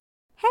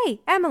Hey,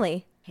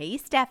 Emily. Hey,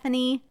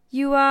 Stephanie.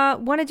 You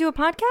want to do a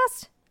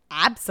podcast?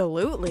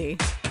 Absolutely.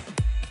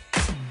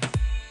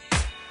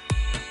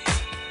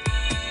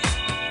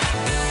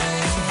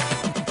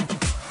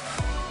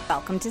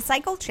 Welcome to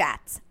Cycle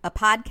Chats, a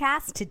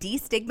podcast to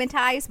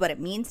destigmatize what it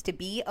means to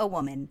be a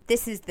woman.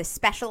 This is the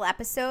special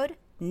episode,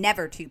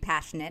 Never Too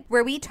Passionate,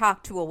 where we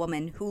talk to a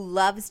woman who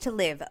loves to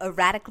live a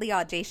radically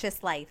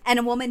audacious life and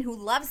a woman who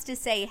loves to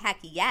say heck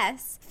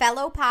yes,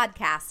 fellow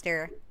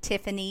podcaster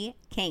Tiffany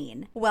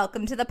Kane.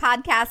 Welcome to the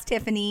podcast,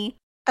 Tiffany.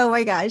 Oh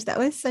my gosh, that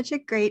was such a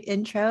great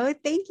intro.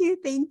 Thank you.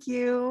 Thank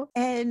you.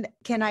 And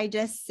can I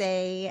just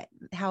say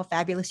how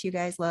fabulous you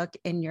guys look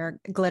in your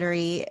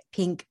glittery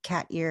pink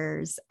cat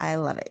ears? I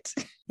love it.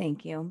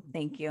 Thank you.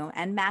 Thank you.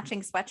 And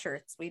matching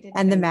sweatshirts.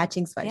 The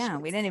matching sweatshirts. Yeah,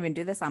 we didn't even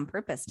do this on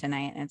purpose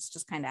tonight. It's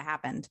just kind of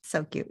happened.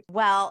 So cute.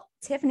 Well,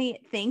 Tiffany,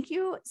 thank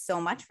you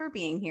so much for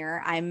being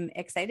here. I'm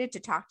excited to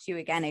talk to you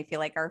again. I feel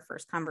like our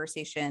first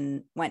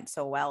conversation went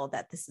so well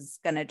that this is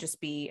going to just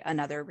be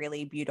another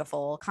really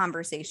beautiful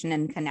conversation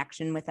and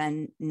connection with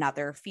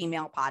another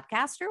female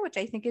podcaster, which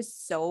I think is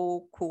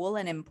so cool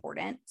and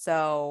important.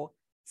 So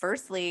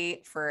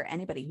firstly, for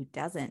anybody who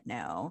doesn't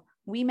know,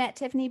 we met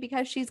Tiffany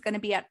because she's going to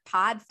be at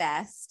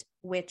PodFest,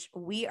 which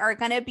we are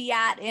going to be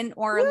at in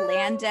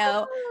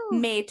Orlando, Woo!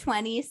 May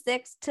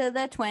 26th to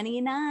the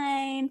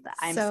 29th.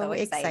 I'm so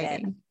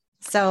excited.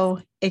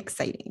 So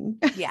exciting.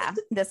 Yeah,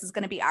 this is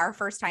going to be our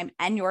first time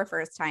and your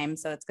first time.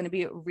 So it's going to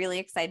be really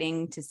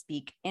exciting to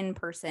speak in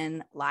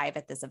person live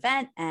at this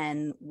event.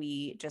 And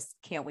we just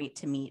can't wait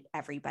to meet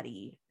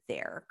everybody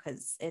there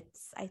because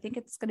I think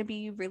it's going to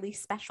be really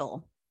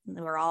special.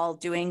 We're all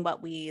doing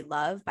what we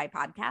love by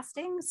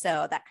podcasting.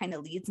 So that kind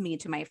of leads me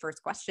to my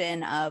first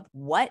question of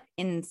what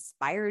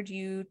inspired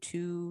you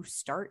to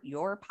start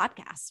your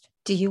podcast?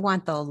 Do you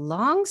want the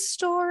long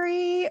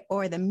story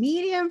or the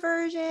medium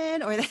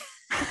version or the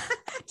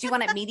Do you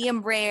want it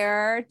medium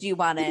rare? Do you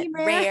want it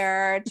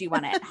rare? Do you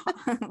want it?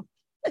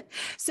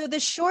 So the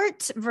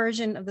short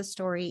version of the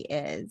story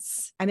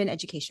is I'm in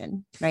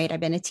education, right? I've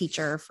been a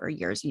teacher for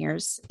years and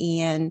years,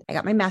 and I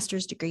got my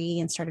master's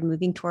degree and started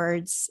moving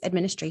towards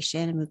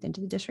administration and moved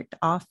into the district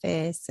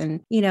office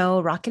and,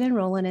 rocking and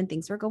rolling and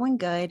things were going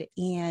good.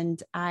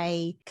 And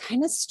I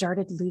kind of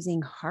started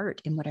losing heart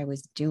in what I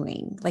was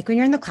doing. Like when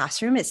you're in the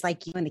classroom, it's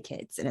like you and the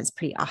kids and it's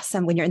pretty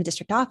awesome. When you're in the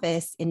district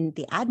office in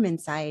the admin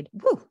side,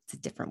 it's a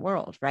different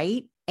world,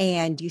 right?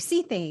 And you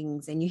see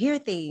things and you hear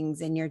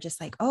things and you're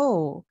just like,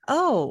 oh,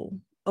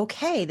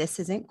 okay, this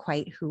isn't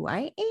quite who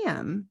I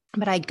am.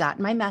 But I got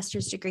my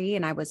master's degree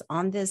and I was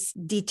on this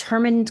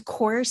determined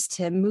course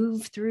to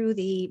move through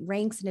the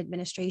ranks in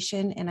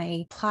administration. And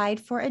I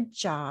applied for a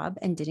job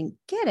and didn't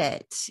get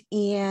it.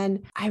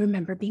 And I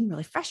remember being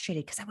really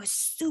frustrated because I was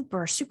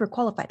super, super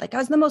qualified. Like I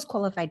was the most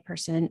qualified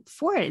person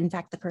for it. In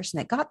fact, the person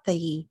that got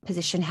the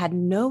position had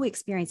no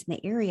experience in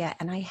the area.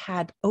 And I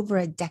had over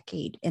a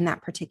decade in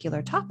that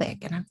particular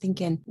topic. And I'm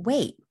thinking,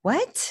 wait,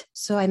 what?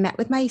 So I met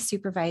with my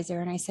supervisor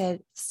and I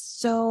said,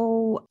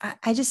 so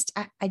I just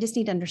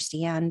need to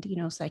understand,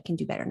 so I can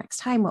do better next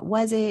time. What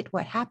was it?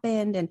 What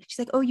happened? And she's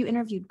like, oh, you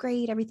interviewed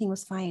great. Everything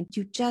was fine.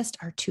 You just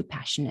are too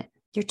passionate.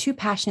 You're too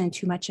passionate and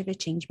too much of a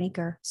change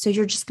maker. So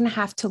you're just going to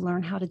have to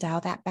learn how to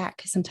dial that back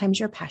because sometimes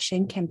your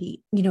passion can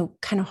be,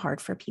 kind of hard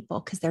for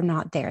people because they're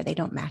not there. They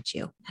don't match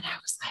you. And I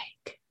was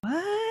like,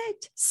 what?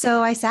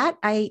 So I sat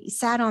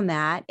on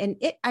that and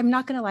I'm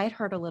not going to lie, it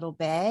hurt a little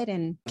bit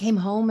and came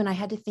home and I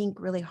had to think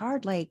really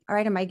hard, like, all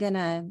right, am I going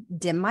to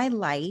dim my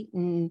light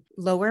and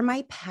lower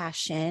my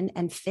passion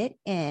and fit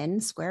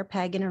in square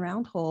peg in a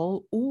round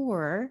hole?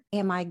 Or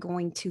am I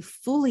going to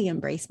fully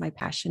embrace my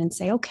passion and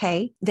say,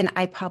 okay, then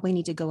I probably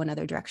need to go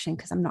another direction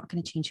because I'm not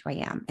going to change who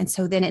I am. And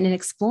so then in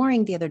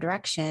exploring the other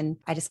direction,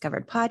 I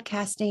discovered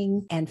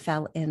podcasting and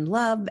fell in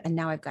love. And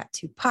now I've got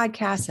 2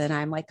 podcasts and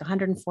I'm like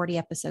 140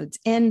 episodes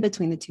in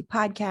between the 2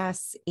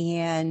 podcasts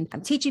and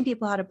I'm teaching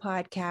people how to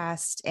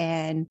podcast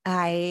and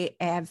I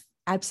have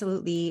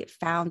absolutely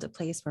found a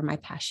place where my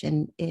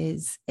passion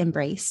is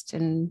embraced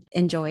and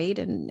enjoyed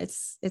and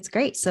it's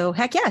great. So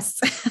heck yes,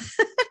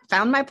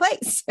 found my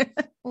place.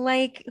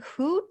 Like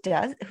who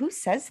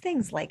says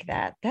things like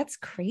that? That's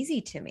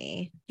crazy to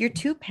me. You're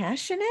too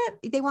passionate.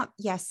 They want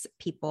yes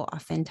people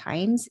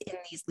oftentimes in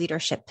these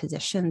leadership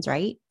positions,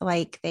 right?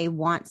 Like they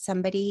want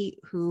somebody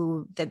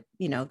who the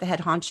head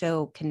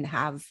honcho can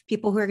have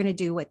people who are going to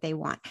do what they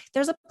want.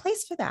 There's a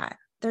place for that.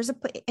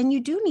 And you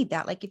do need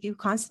that. Like if you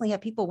constantly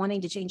have people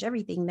wanting to change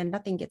everything, then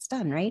nothing gets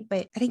done. Right.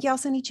 But I think you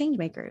also need change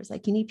makers.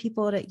 Like you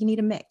need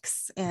a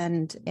mix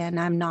and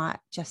I'm not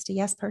just a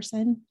yes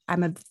person.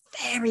 I'm a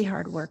very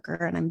hard worker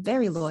and I'm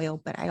very loyal,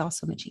 but I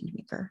also am a change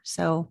maker.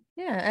 So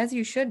yeah, as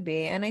you should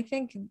be. And I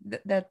think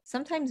that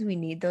sometimes we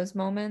need those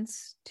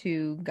moments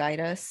to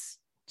guide us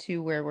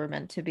to where we're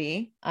meant to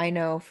be.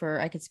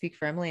 I could speak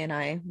for Emily and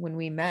I, when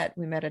we met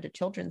at a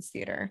children's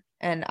theater,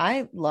 and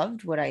I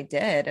loved what I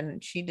did,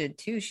 and she did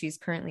too. She's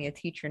currently a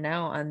teacher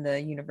now on the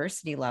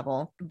university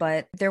level,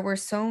 but there were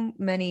so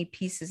many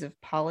pieces of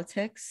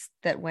politics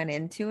that went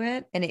into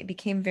it, and it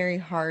became very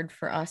hard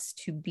for us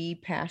to be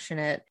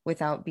passionate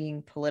without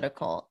being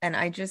political. And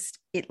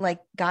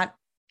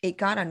it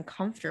got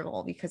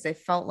uncomfortable because I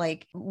felt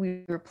like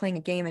we were playing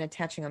a game and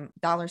attaching a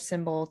dollar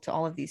symbol to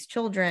all of these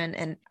children.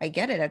 And I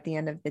get it, at the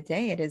end of the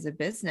day, it is a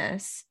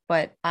business.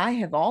 But I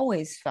have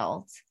always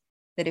felt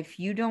that if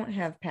you don't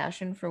have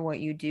passion for what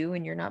you do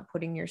and you're not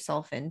putting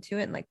yourself into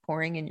it and like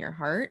pouring in your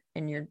heart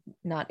and you're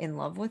not in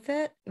love with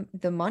it,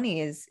 the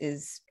money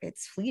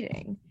it's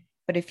fleeting.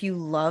 But if you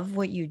love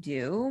what you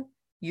do,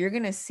 you're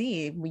going to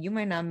see, you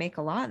might not make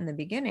a lot in the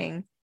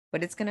beginning,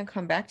 but it's going to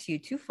come back to you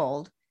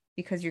twofold,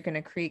 because you're going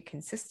to create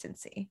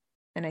consistency.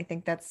 And I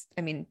think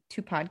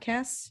 2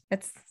 podcasts,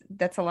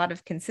 that's a lot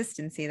of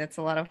consistency. That's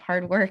a lot of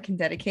hard work and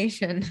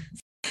dedication.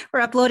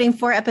 We're uploading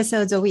 4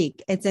 episodes a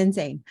week. It's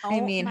insane.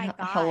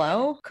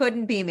 Hello?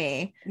 Couldn't be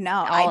me.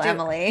 No,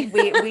 Emily.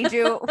 we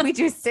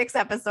do 6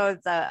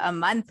 episodes a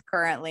month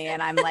currently.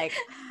 And I'm like,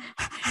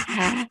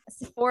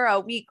 for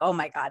a week, oh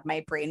my God,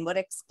 my brain would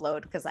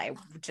explode because I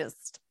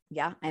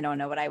don't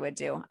know what I would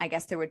do. I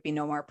guess there would be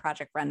no more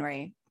Project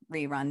Runway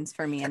reruns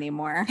for me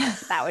anymore.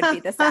 That would be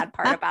the sad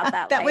part about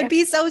that. That would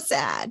be so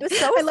sad. It was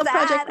so I love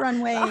sad. Project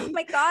Runway. Oh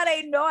my God,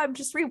 I know. I'm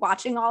just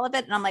rewatching all of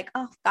it and I'm like,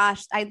 oh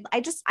gosh,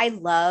 I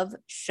love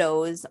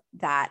shows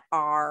that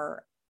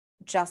are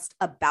just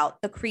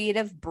about the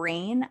creative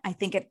brain. I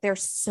think they're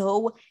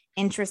so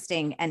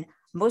interesting. And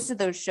most of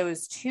those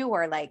shows too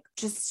are like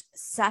just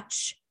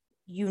such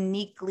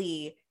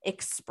uniquely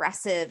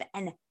expressive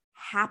and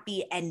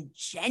happy and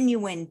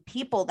genuine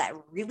people that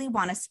really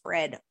want to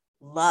spread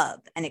love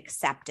and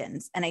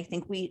acceptance. And I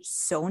think we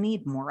so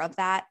need more of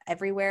that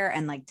everywhere.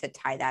 And like to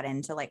tie that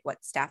into like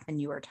what Steph and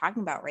you were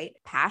talking about, right?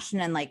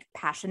 Passion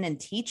in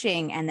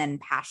teaching, and then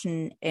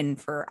passion in,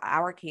 for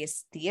our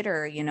case,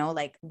 theater,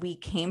 like we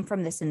came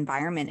from this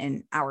environment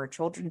in our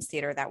children's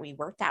theater that we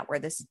worked at where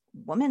this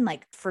woman,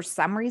 like for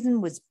some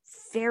reason was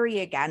very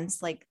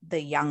against like the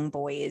young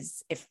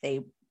boys if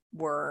they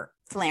were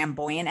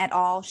flamboyant at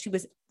all. She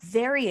was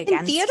very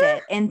against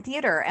it in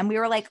theater. And we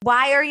were like,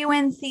 why are you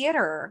in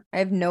theater? I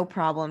have no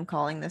problem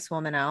calling this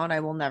woman out.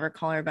 I will never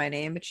call her by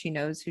name, but she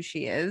knows who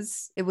she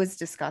is. It was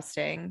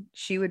disgusting.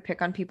 She would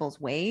pick on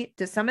people's weight.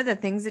 To some of the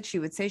things that she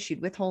would say,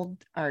 she'd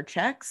withhold our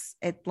checks.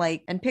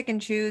 And pick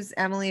and choose,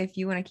 Emily, if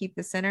you want to keep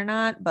this in or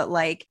not. But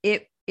like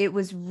it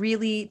was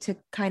really to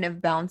kind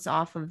of bounce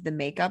off of the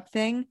makeup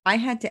thing. I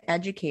had to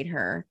educate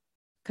her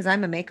because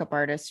I'm a makeup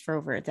artist for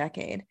over a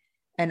decade.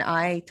 And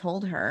I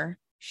told her,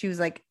 she was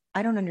like,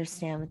 I don't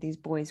understand with these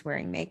boys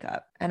wearing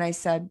makeup. And I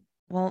said,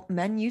 well,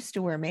 men used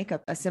to wear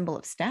makeup, a symbol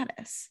of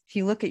status. If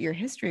you look at your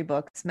history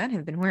books, men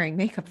have been wearing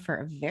makeup for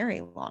a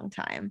very long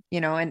time,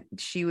 and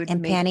she would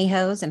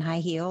pantyhose and high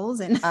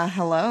heels and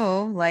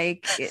hello.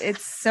 Like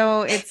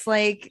it's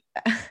like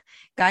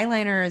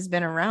guyliner has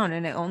been around,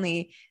 and it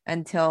only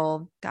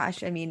until, I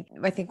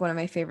think one of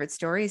my favorite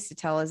stories to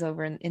tell is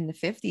over in the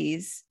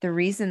 50s. The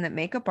reason that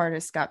makeup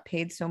artists got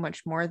paid so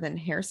much more than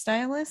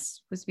hairstylists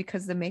was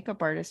because the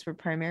makeup artists were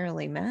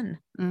primarily men,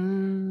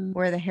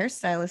 where the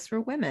hairstylists were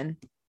women.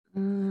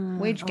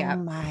 Wage gap.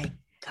 Oh my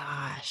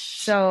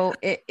gosh. So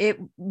it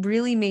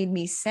really made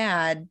me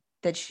sad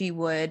that she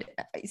would,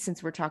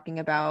 since we're talking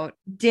about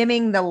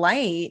dimming the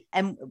light.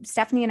 And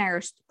Stephanie and I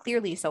are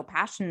clearly so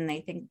passionate. And I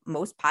think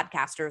most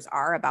podcasters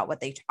are about what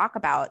they talk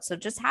about. So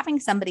just having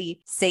somebody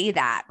say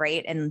that,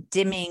 right? And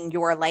dimming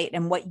your light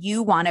and what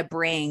you want to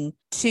bring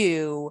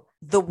to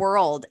the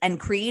world and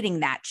creating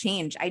that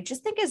change, I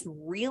just think is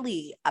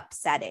really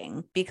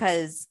upsetting,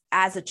 because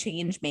as a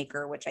change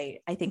maker, which I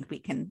think we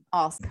can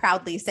all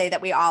proudly say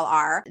that we all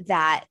are,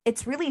 that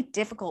it's really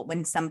difficult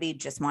when somebody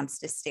just wants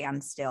to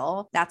stand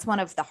still. That's one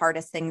of the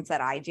hardest things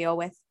that I deal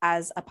with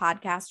as a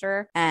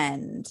podcaster.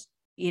 And,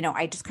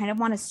 I just kind of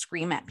want to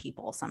scream at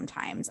people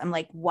sometimes. I'm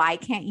like, why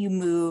can't you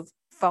move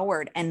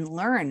forward and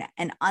learn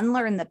and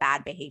unlearn the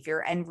bad behavior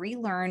and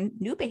relearn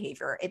new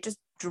behavior? It just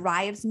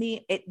drives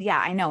me.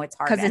 I know it's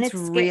hard, because it's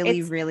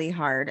really, really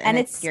hard, and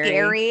it's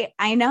scary.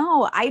 I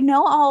know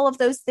all of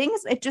those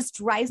things. It just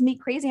drives me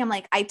crazy. I'm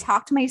like, I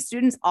talk to my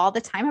students all the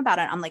time about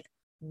it. I'm like,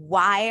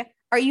 why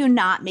are you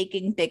not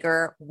making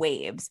bigger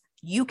waves?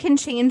 You can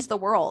change the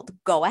world.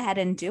 Go ahead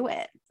and do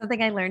it.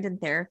 Something I learned in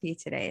therapy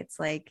today. It's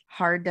like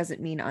hard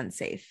doesn't mean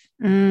unsafe.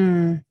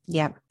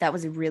 Yeah. That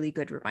was a really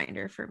good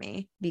reminder for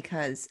me,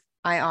 because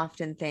I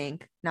often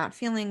think not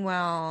feeling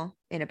well,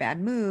 in a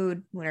bad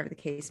mood, whatever the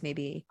case may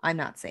be, I'm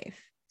not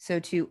safe. So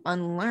to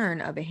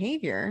unlearn a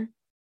behavior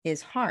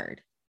is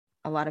hard.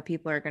 A lot of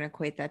people are going to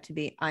equate that to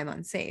be I'm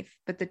unsafe.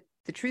 But the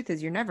truth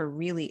is you're never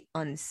really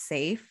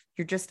unsafe.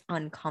 You're just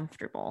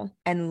uncomfortable,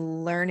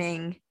 and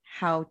learning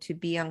how to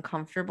be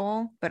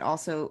uncomfortable, but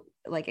also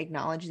like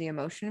acknowledge the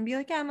emotion and be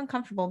like, yeah, I'm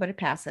uncomfortable, but it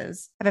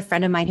passes. I have a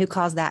friend of mine who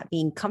calls that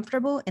being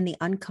comfortable in the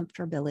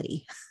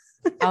uncomfortability.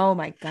 Oh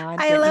my God.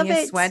 I Get love me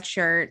a it.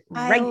 sweatshirt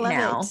I right love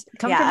now. it.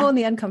 Comfortable in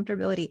the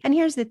uncomfortability. And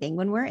here's the thing,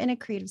 when we're in a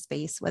creative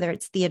space, whether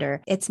it's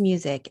theater, it's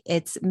music,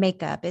 it's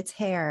makeup, it's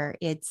hair,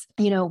 it's,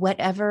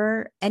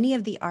 whatever, any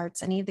of the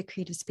arts, any of the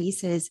creative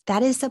spaces,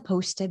 that is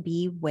supposed to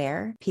be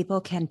where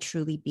people can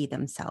truly be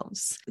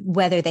themselves,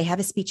 whether they have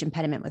a speech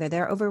impediment, whether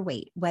they're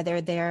overweight,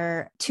 whether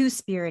they're too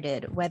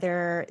spirited,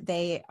 whether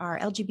they are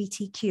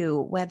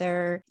LGBTQ,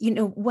 whether,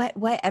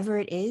 whatever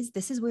it is,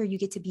 this is where you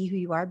get to be who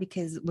you are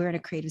because we're in a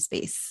creative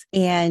space.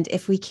 And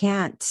if we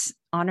can't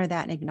honor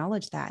that and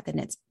acknowledge that, then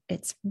it's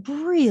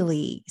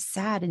really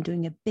sad and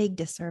doing a big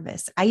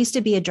disservice. I used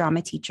to be a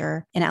drama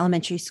teacher in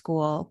elementary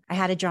school. I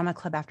had a drama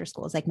club after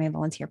school. It's like my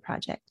volunteer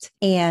project.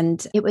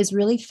 And it was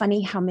really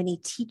funny how many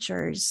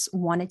teachers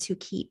wanted to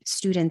keep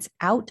students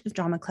out of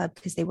drama club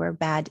because they were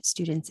bad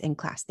students in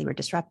class. They were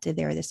disruptive,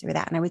 they were this, they were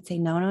that. And I would say,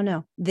 no, no,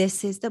 no.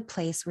 This is the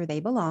place where they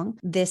belong.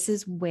 This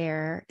is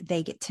where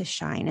they get to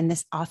shine. And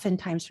this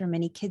oftentimes for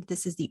many kids,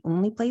 this is the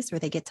only place where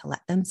they get to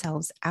let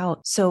themselves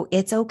out. So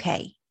it's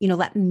okay.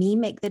 Let me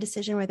make the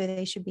decision whether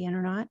they should be in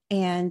or not.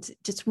 And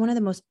just one of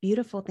the most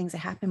beautiful things that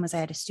happened was I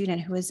had a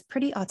student who was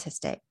pretty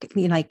autistic,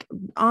 like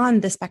on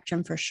the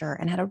spectrum for sure,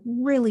 and had a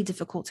really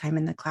difficult time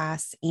in the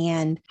class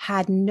and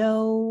had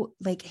no,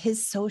 like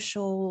his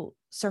social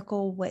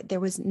circle, there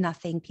was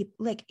nothing. People,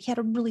 like, he had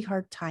a really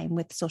hard time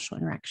with social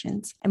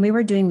interactions. And we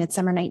were doing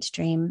Midsummer Night's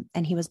Dream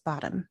and he was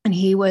bottom, and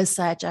he was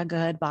such a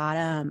good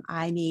bottom.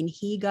 I mean,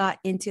 he got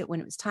into it when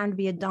it was time to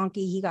be a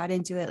donkey. He got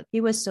into it. He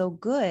was so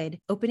good.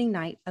 Opening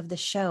night of the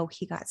show,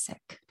 he got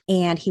sick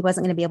and he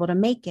wasn't going to be able to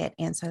make it.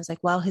 And so I was like,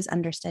 well, his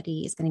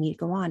understudy is going to need to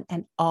go on.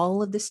 And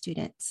all of the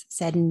students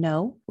said,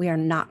 no, we are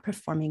not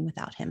performing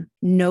without him.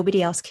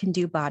 Nobody else can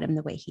do bottom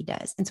the way he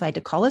does. And so I had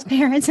to call his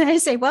parents and I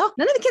say, well,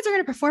 none of the kids are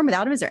going to perform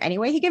without him. Is there any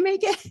way he can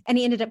make it? And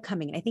he ended up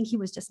coming. And I think he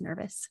was just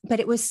nervous, but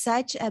it was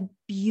such a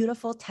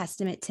beautiful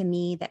testament to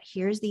me that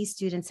here's these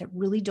students that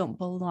really don't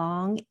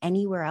belong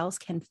anywhere else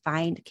can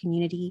find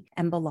community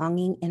and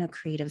belonging in a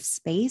creative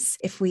space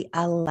if we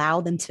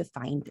allow them to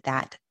find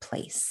that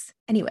place.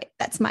 Anyway,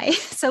 that's my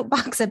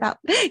soapbox about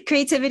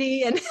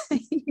creativity. And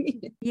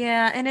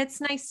yeah, and it's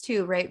nice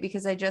too, right?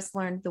 Because I just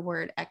learned the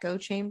word echo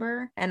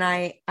chamber, and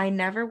I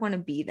never want to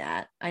be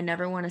that. I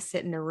never want to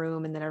sit in a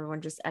room and then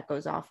everyone just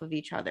echoes off of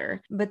each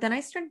other. But then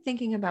I started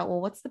thinking about, well,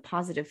 what's the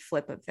positive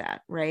flip of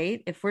that,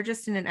 right? If we're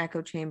just in an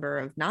echo chamber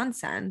of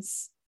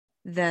nonsense,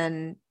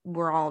 then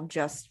we're all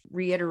just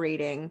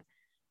reiterating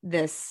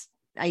this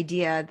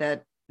idea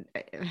that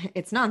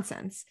it's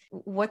nonsense.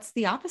 What's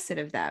the opposite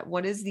of that?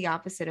 What is the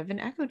opposite of an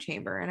echo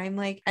chamber? And I'm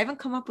like, I haven't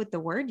come up with the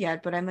word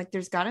yet, but I'm like,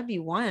 there's got to be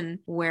one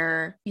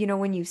where,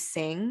 when you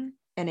sing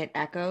and it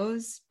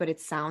echoes, but it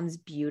sounds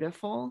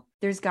beautiful.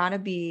 There's got to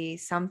be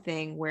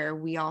something where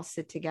we all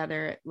sit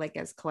together, like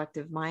as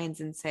collective minds,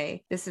 and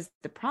say, this is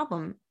the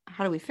problem.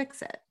 How do we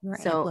fix it?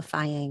 So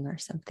amplifying or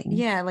something.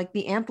 Yeah, like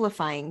the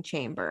amplifying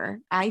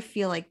chamber. I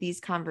feel like these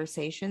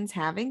conversations,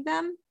 having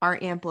them, are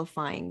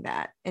amplifying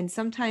that. And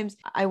sometimes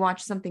I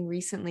watched something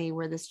recently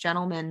where this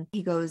gentleman,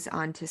 he goes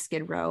on to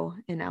Skid Row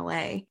in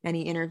LA and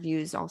he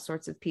interviews all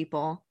sorts of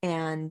people.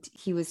 And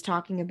he was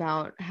talking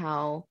about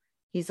how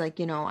he's like,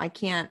 I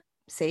can't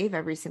save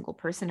every single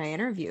person I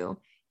interview.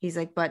 He's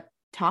like, but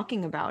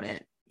talking about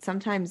it,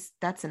 sometimes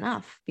that's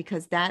enough,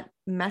 because that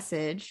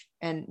message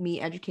and me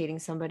educating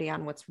somebody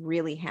on what's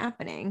really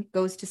happening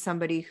goes to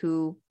somebody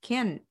who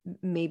can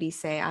maybe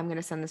say, I'm going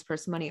to send this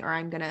person money, or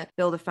I'm going to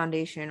build a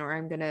foundation, or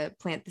I'm going to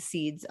plant the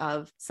seeds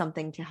of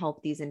something to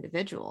help these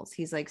individuals.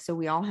 He's like, so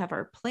we all have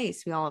our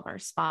place. We all have our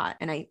spot.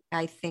 And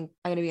I think,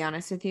 I'm going to be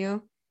honest with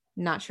you,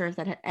 not sure if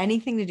that had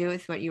anything to do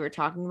with what you were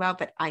talking about,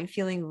 but I'm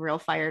feeling real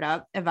fired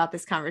up about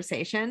this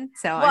conversation.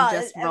 So I'm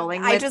just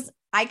rolling with.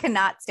 I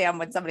cannot stand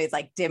when somebody's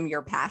like, dim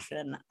your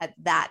passion.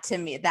 That to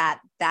me,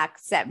 that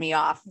set me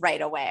off right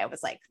away. I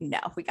was like, no,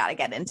 we got to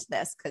get into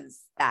this,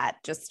 because that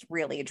just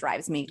really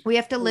drives me. We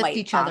have to lift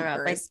each other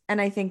up. And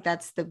I think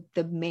that's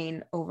the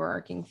main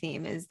overarching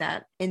theme, is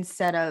that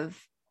instead of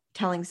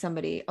telling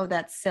somebody, oh,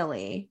 that's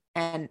silly,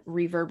 and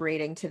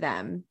reverberating to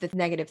them the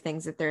negative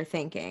things that they're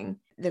thinking,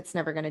 that's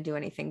never going to do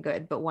anything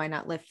good. But why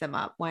not lift them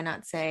up? Why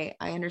not say,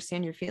 I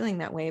understand you're feeling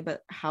that way,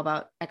 but how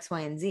about X, Y,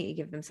 and Z?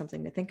 Give them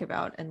something to think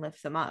about and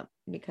lift them up,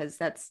 because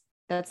that's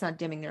not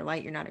dimming their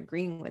light. You're not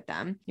agreeing with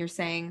them. You're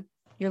saying,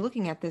 you're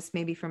looking at this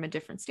maybe from a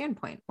different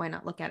standpoint. Why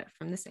not look at it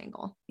from this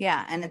angle?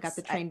 Yeah. And I got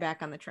the train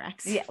back on the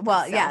tracks. Yeah.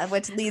 Well, yeah.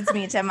 Which leads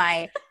me to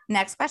my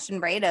next question,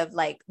 right? Of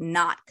like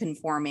not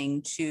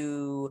conforming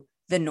to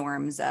the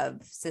norms of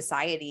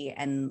society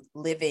and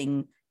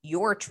living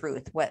your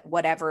truth,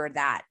 whatever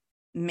that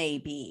may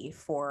be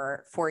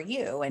for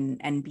you,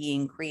 and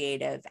being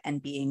creative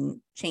and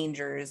being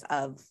changers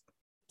of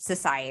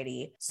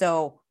society.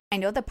 So I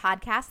know the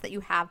podcast that you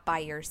have by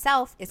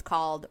yourself is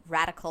called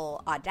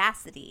Radical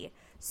Audacity.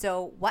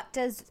 So what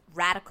does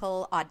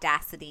radical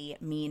audacity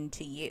mean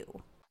to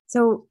you?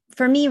 So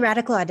for me,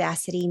 radical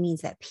audacity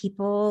means that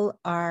people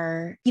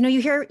are,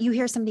 you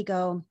hear somebody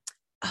go,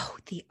 Oh,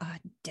 the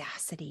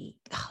audacity.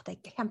 Oh, they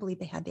can't believe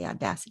they had the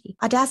audacity.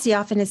 Audacity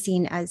often is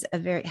seen as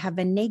have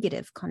a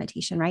negative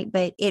connotation, right?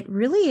 But it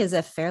really is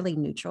a fairly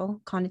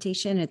neutral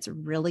connotation. It's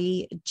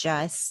really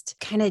just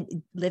kind of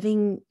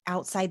living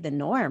outside the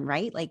norm,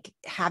 right? Like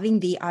having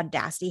the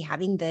audacity,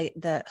 having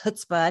the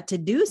chutzpah to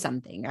do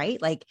something,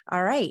 right? Like,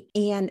 all right.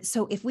 And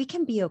so if we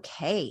can be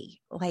okay,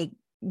 like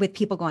with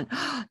people going,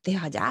 oh, the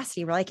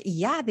audacity, we're like,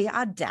 yeah, the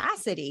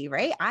audacity,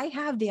 right? I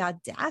have the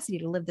audacity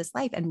to live this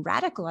life. And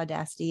radical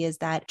audacity is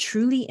that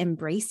truly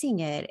embracing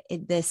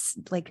this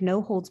like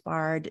no holds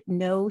barred,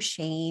 no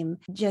shame,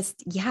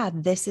 just, yeah,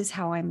 this is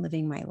how I'm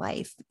living my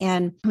life.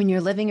 And when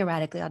you're living a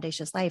radically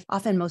audacious life,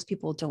 often most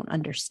people don't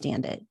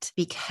understand it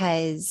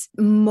because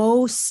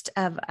most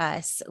of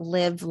us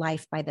live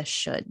life by the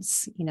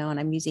shoulds, and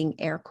I'm using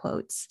air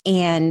quotes.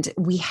 And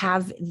we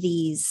have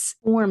these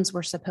forms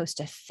we're supposed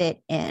to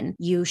fit in.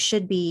 You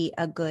should be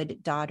a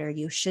good daughter.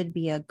 You should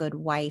be a good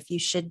wife. You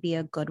should be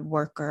a good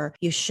worker.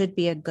 You should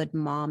be a good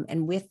mom.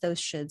 And with those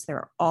shoulds, there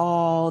are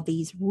all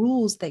these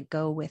rules that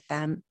go with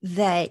them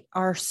that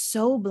are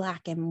so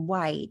black and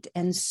white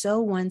and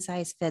so one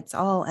size fits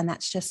all. And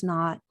that's just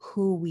not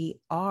who we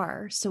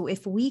are. So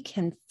if we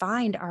can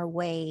find our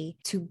way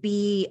to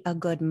be a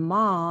good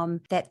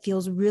mom that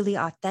feels really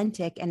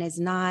authentic and is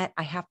not,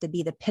 I have to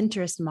be the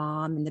Pinterest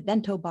mom and the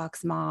bento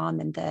box mom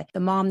and the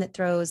mom that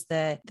throws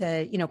the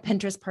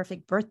Pinterest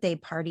perfect birthday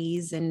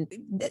parties. And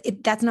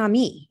that's not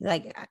me.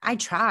 Like I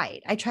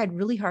tried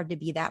really hard to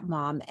be that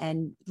mom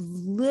and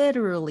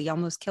literally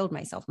almost killed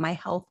myself. My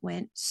health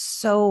went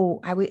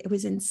it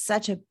was in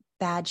such a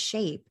bad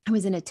shape. I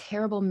was in a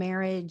terrible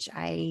marriage.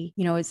 It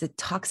was a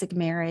toxic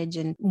marriage.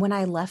 And when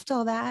I left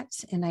all that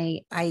and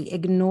I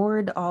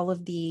ignored all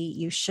of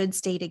you should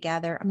stay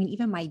together. I mean,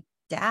 even my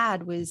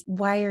dad was,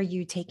 why are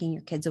you taking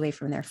your kids away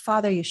from their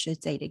father? You should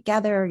stay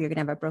together. You're going to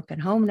have a broken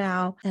home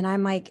now. And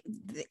I'm like,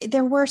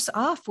 they're worse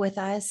off with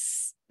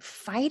us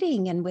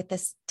fighting and with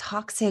this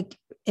toxic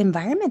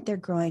environment they're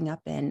growing up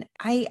in.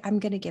 I'm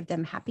going to give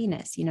them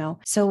happiness,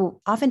 So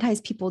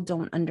oftentimes people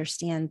don't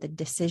understand the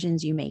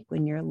decisions you make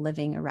when you're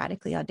living a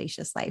radically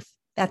audacious life.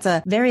 That's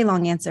a very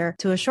long answer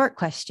to a short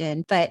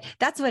question, but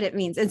that's what it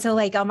means. And so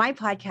like on my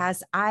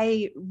podcast,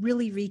 I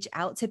really reach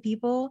out to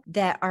people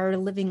that are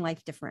living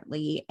life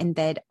differently and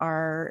that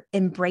are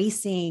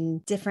embracing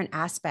different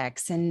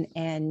aspects.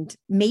 And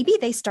maybe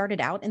they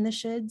started out in the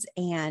shoulds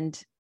and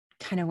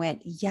kind of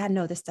went, yeah,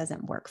 no, this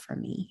doesn't work for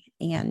me,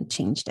 and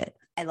changed it.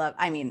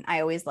 I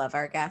always love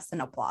our guests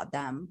and applaud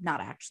them, not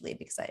actually,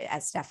 because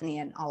as Stephanie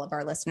and all of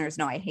our listeners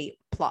know, I hate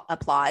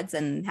applauds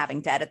and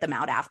having to edit them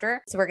out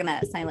after. So we're going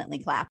to silently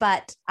clap,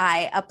 but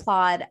I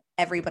applaud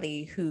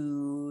everybody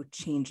who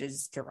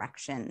changes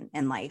direction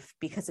in life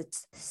because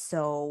it's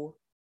so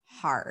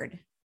hard.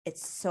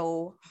 It's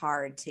so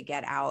hard to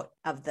get out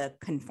of the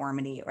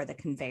conformity or the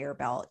conveyor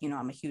belt.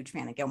 I'm a huge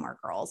fan of Gilmore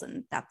Girls,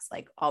 and that's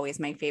like always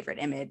my favorite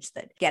image,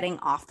 that getting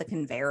off the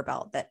conveyor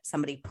belt that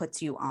somebody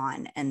puts you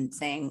on and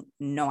saying,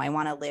 no, I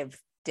want to live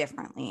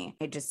differently.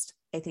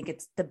 I think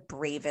it's the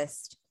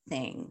bravest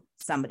thing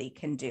somebody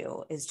can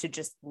do, is to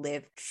just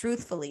live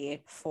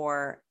truthfully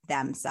for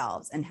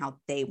themselves and how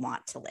they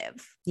want to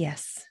live.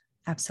 Yes.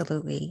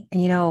 Absolutely. And,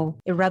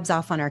 it rubs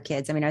off on our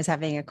kids. I mean, I was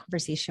having a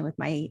conversation with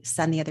my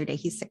son the other day.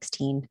 He's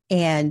 16.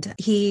 And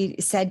he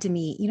said to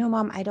me,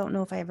 Mom, I don't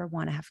know if I ever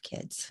want to have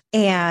kids.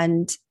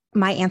 And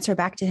my answer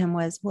back to him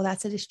was, well,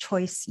 that's a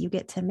choice you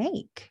get to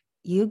make.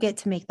 You get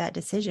to make that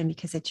decision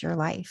because it's your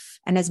life.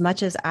 And as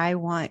much as I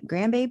want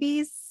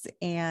grandbabies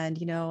and,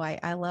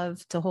 I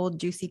love to hold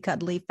juicy,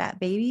 cuddly, fat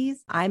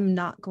babies, I'm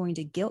not going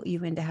to guilt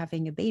you into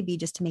having a baby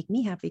just to make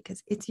me happy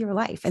because it's your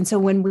life. And so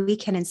when we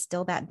can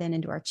instill that then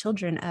into our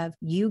children of,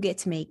 you get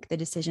to make the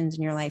decisions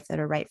in your life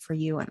that are right for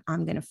you, and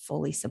I'm going to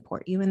fully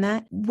support you in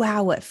that.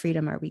 Wow, what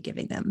freedom are we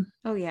giving them?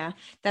 Oh yeah.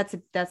 That's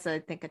I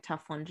think a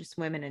tough one just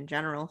women in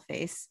general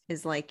face,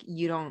 is like,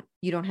 you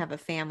don't have a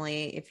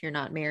family if you're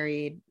not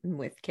married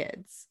with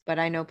kids. But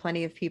I know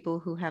plenty of people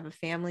who have a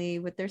family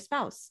with their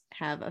spouse,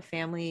 have a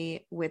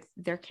family with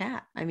their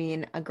cat. I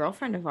mean, a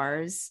girlfriend of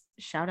ours,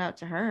 shout out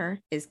to her,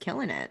 is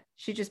killing it.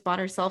 She just bought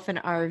herself an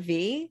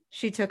RV.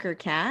 She took her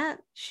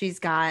cat.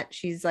 She's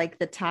like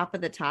the top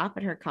of the top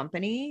at her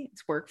company.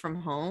 It's work from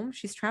home.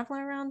 She's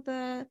traveling around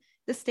the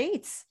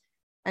States.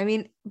 I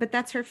mean, but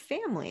that's her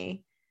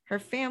family. Her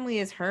family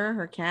is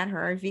her cat,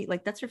 her RV,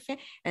 like that's her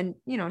family. And,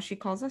 she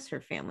calls us her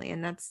family.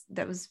 And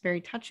that was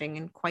very touching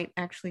and quite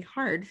actually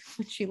hard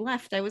when she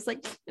left. I was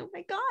like, oh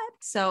my God.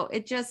 So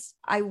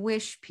I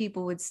wish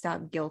people would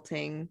stop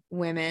guilting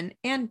women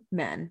and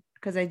men,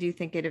 because I do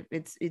think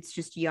it's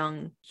just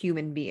young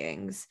human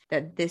beings,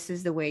 that this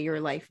is the way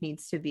your life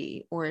needs to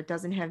be, or it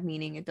doesn't have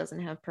meaning. It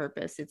doesn't have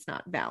purpose. It's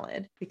not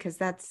valid, because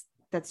that's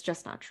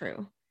just not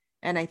true.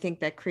 And I think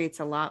that creates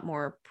a lot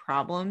more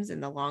problems in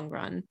the long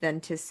run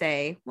than to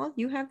say, well,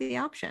 you have the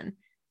option,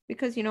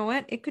 because you know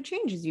what? It could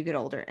change as you get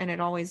older, and it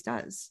always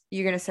does.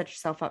 You're going to set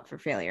yourself up for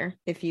failure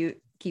if you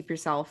keep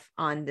yourself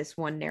on this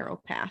one narrow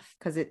path,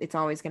 because it's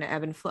always going to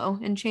ebb and flow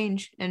and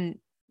change, and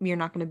you're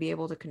not going to be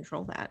able to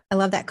control that. I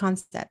love that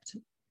concept.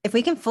 if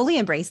we can fully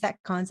embrace that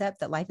concept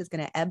that life is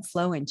going to ebb,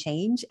 flow, and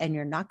change, and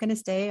you're not going to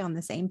stay on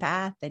the same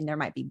path, and there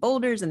might be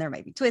boulders and there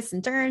might be twists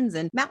and turns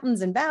and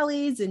mountains and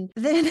valleys, and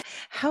then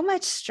how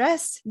much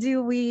stress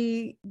do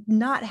we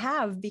not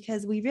have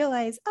because we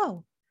realize,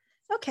 oh,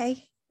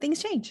 okay,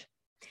 things change.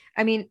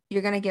 I mean,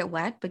 you're going to get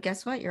wet, but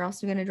guess what? You're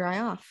also going to dry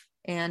off,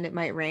 and it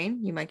might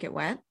rain. You might get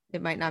wet.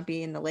 It might not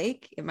be in the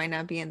lake. It might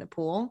not be in the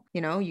pool.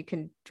 You know, you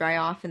can dry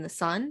off in the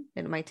sun.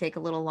 It might take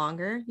a little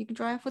longer. You can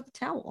dry off with a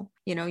towel.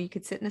 You know, you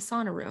could sit in a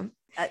sauna room.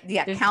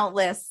 There's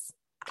countless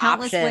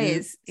options.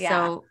 ways. Yeah.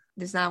 So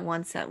there's not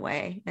one set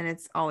way, and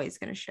it's always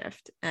going to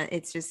shift.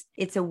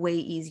 It's a way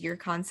easier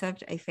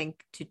concept, I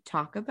think, to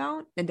talk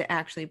about and to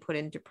actually put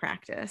into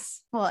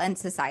practice. Well, and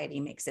society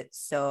makes it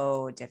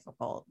so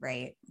difficult,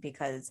 right?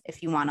 Because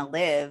if you want to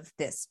live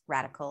this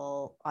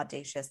radical,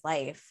 audacious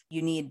life,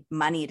 you need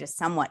money to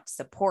somewhat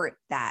support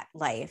that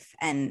life.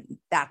 And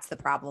that's the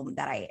problem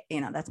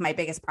that's my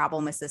biggest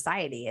problem with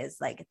society is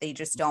like, they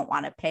just don't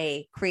want to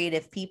pay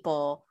creative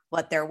people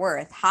what they're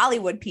worth.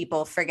 Hollywood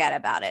people, forget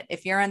about it.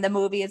 If you're in the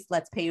movies,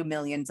 let's pay you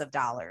millions of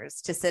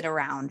dollars to sit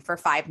around for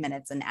 5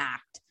 minutes and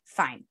act.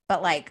 Fine.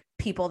 But like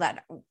people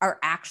that are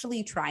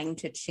actually trying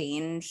to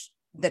change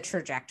the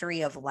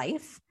trajectory of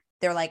life,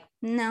 they're like,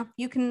 no,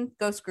 you can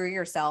go screw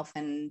yourself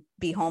and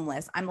be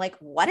homeless. I'm like,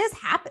 what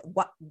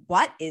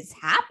is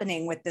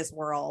happening with this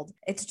world?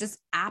 It's just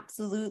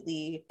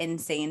absolutely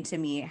insane to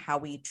me how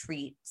we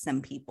treat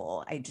some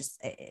people.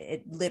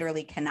 It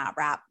literally cannot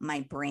wrap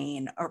my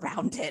brain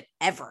around it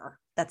ever.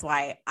 That's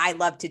why I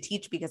love to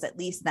teach, because at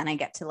least then I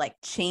get to like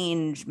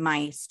change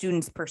my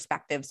students'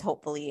 perspectives,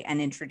 hopefully,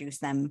 and introduce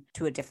them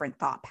to a different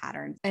thought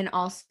pattern. And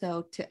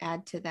also to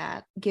add to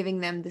that, giving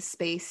them the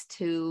space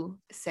to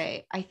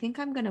say, I think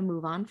I'm going to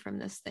move on from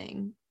this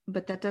thing,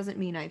 but that doesn't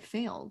mean I've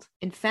failed.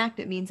 In fact,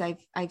 it means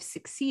I've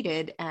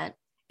succeeded at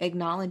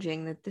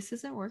acknowledging that this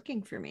isn't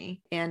working for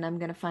me and I'm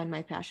going to find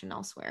my passion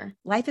elsewhere.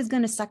 Life is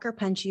going to sucker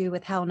punch you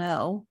with hell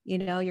no. You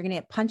know, you're going to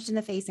get punched in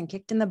the face and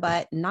kicked in the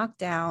butt and knocked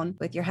down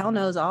with your hell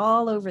no's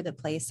all over the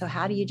place. So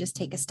how do you just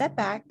take a step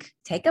back,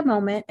 take a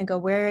moment and go,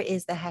 where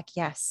is the heck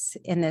yes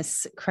in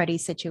this cruddy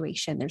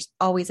situation? There's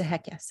always a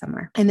heck yes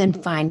somewhere. And then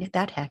find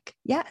that heck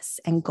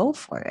yes and go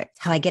for it.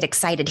 How I get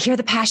excited. Hear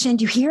the passion.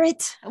 Do you hear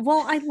it?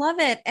 Well, I love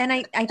it. And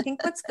I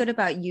think what's good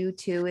about you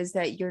too is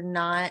that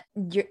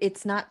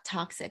it's not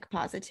toxic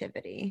positivity,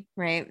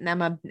 right? And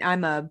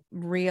I'm a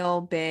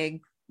real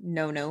big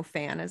no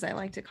fan, as I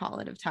like to call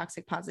it, of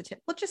toxic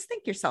positivity. Well, just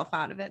think yourself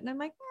out of it. And I'm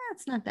like,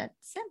 it's not that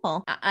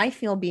simple. I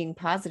feel being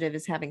positive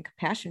is having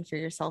compassion for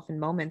yourself in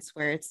moments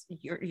where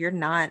you're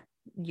not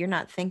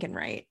thinking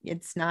right.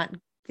 It's not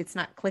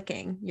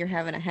clicking. You're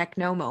having a heck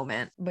no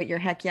moment, but your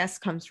heck yes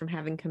comes from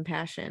having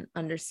compassion,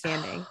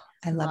 understanding.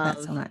 I love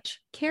that so much.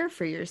 Care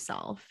for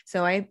yourself.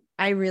 So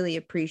I really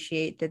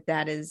appreciate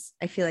that is,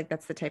 I feel like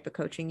that's the type of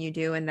coaching you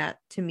do. And that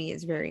to me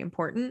is very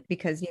important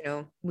because, you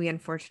know, we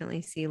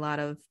unfortunately see a lot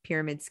of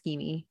pyramid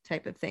schemey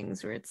type of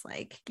things where it's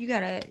like, you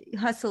got to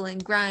hustle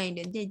and grind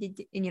and,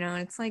 you know,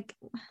 and it's like,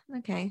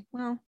 okay,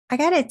 well. I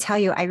got to tell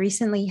you, I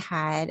recently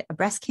had a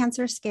breast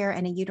cancer scare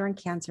and a uterine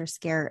cancer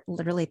scare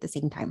literally at the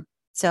same time.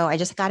 So I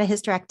just got a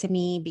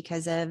hysterectomy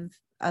because of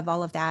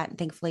all of that. And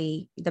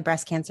thankfully the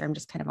breast cancer, I'm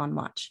just kind of on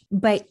watch.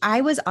 But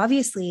I was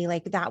obviously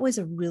like, that was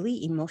a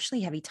really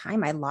emotionally heavy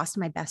time. I lost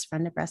my best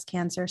friend to breast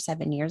cancer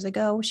 7 years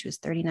ago. She was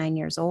 39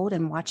 years old,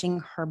 and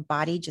watching her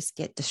body just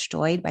get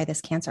destroyed by this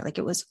cancer, like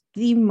it was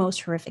the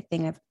most horrific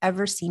thing I've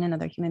ever seen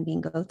another human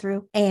being go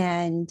through.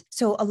 And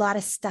so a lot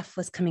of stuff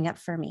was coming up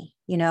for me.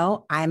 You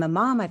know, I'm a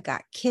mom, I've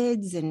got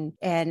kids and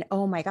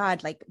oh my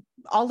God, like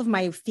all of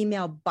my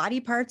female body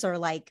parts are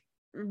like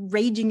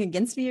raging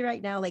against me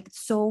right now, like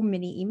so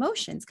many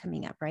emotions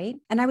coming up, right?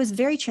 And I was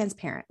very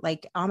transparent.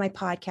 Like on my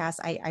podcast,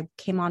 I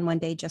came on one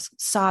day just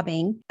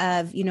sobbing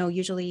of, you know,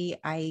 usually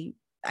I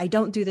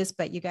don't do this,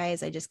 but you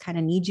guys, I just kind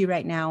of need you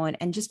right now,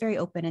 and just very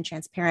open and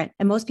transparent.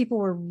 And most people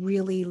were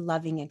really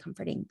loving and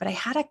comforting. But I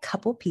had a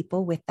couple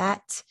people with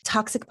that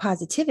toxic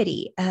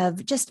positivity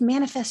of just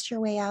manifest your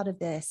way out of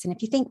this. And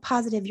if you think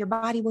positive, your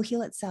body will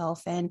heal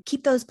itself, and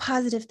keep those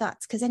positive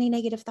thoughts, because any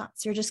negative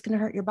thoughts, you're just going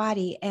to hurt your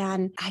body.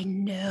 And I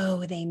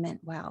know they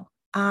meant well.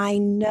 I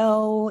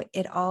know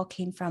it all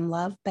came from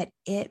love, but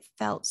it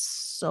felt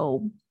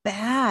so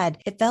bad.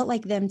 It felt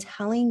like them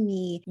telling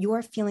me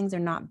your feelings are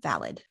not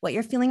valid. What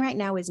you're feeling right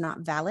now is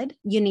not valid.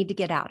 You need to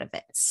get out of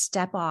it.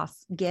 Step off,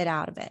 get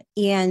out of it.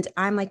 And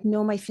I'm like,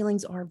 no, my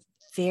feelings are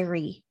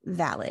very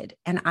valid.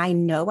 And I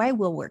know I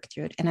will work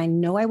through it. And I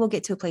know I will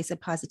get to a place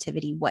of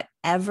positivity.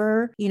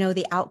 Whatever, you know,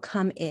 the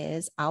outcome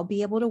is, I'll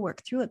be able to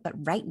work through it. But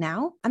right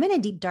now I'm in a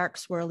deep, dark,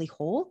 swirly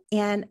hole,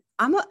 and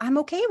I'm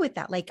okay with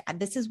that. Like,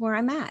 this is where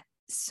I'm at.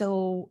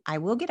 So I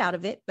will get out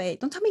of it,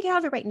 but don't tell me to get out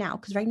of it right now,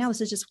 because right now this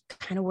is just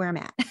kind of where I'm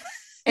at.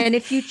 And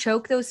if you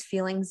choke those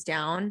feelings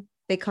down,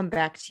 they come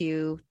back to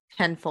you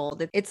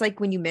tenfold. It's like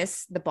when you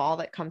miss the ball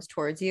that comes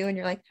towards you and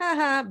you're like,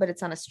 haha, but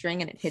it's on a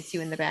string and it hits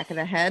you in the back of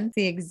the head. It's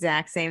the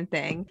exact same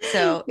thing.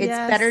 So it's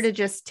better to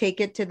just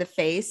take it to the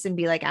face and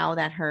be like, ow,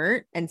 that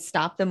hurt, and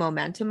stop the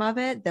momentum of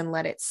it than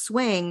let it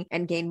swing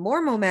and gain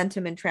more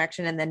momentum and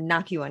traction and then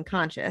knock you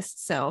unconscious.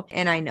 So,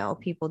 and I know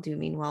people do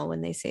mean well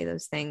when they say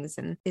those things,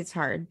 and it's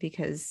hard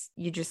because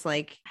you just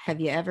like, have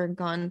you ever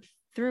gone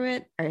through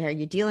it? Or are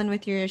you dealing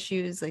with your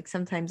issues? Like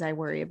sometimes I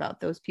worry about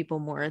those people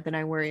more than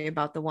I worry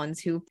about the ones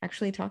who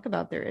actually talk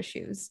about their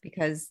issues,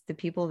 because the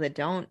people that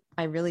don't,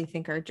 I really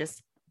think are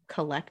just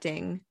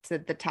collecting to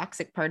the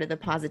toxic part of the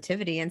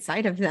positivity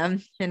inside of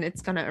them, and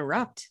it's going to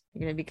erupt.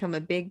 You're going to become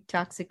a big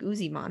toxic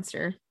oozy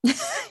monster.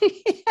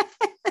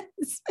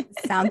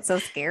 Sounds so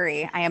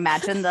scary. I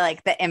imagine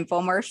the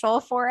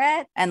infomercial for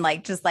it and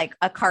just like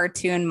a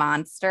cartoon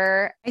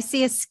monster. I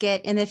see a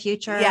skit in the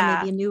future,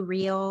 maybe a new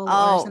reel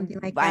or something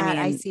like that. I mean,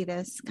 I see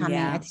this coming.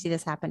 Yeah. I see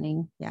this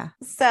happening. Yeah.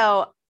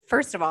 So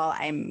first of all,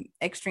 I'm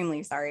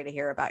extremely sorry to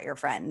hear about your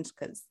friend,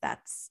 because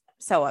that's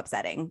so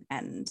upsetting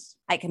and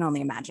I can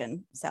only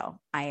imagine. So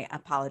I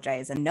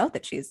apologize and know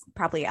that she's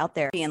probably out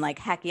there being like,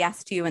 heck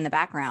yes to you in the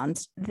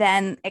background.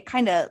 Then it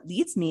kind of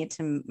leads me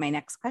to my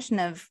next question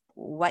of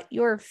what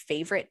your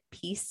favorite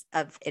piece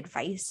of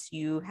advice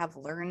you have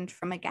learned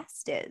from a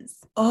guest is.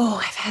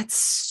 Oh, I've had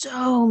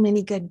so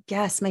many good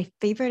guests. My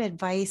favorite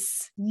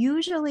advice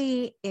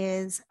usually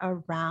is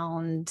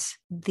around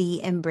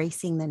the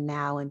embracing the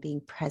now and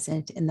being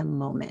present in the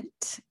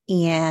moment.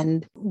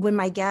 And when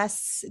my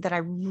guests that I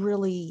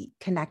really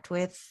connect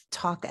with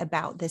talk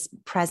about this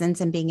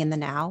presence and being in the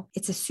now,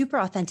 it's a super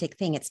authentic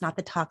thing. It's not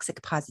the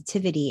toxic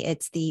positivity.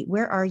 It's the,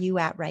 where are you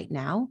at right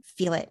now?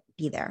 Feel it,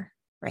 be there.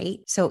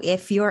 Right. So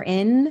if you're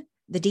in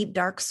the deep,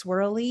 dark,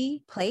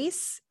 swirly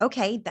place,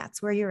 okay,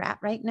 that's where you're at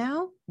right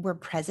now. We're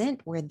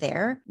present. We're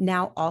there.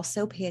 Now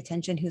also pay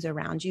attention who's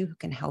around you, who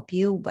can help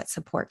you. What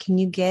support can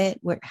you get?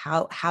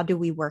 How do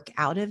we work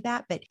out of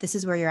that? But this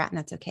is where you're at and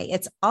that's okay.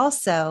 It's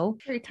also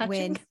very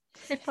touching.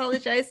 I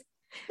apologize.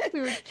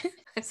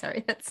 I'm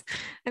sorry.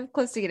 I'm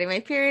close to getting my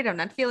period. I'm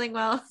not feeling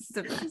well.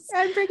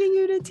 I'm bringing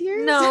you to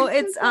tears. No,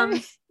 it's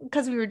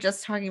because we were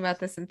just talking about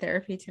this in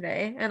therapy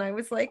today. And I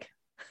was like,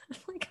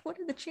 what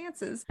are the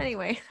chances?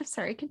 Anyway, I'm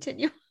sorry,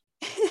 continue.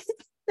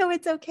 No,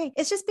 it's okay.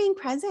 It's just being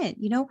present,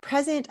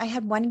 present. I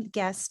had one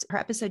guest, her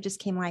episode just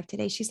came live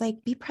today. She's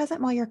like, be present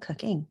while you're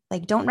cooking.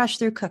 Like, don't rush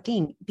through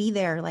cooking. Be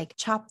there, like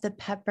chop the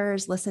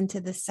peppers, listen to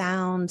the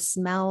sound,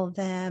 smell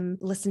them,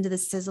 listen to the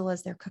sizzle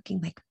as they're cooking,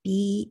 like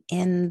be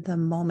in the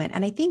moment.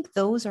 And I think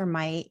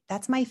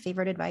that's my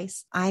favorite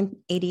advice. I'm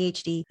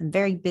ADHD. I'm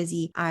very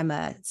busy. I'm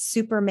a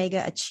super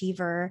mega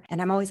achiever.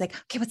 And I'm always like,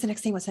 okay, what's the next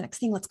thing? What's the next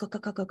thing? Let's go, go,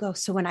 go, go, go.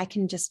 So when I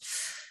can just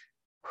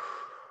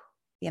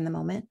be in the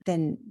moment,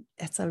 then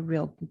that's a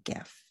real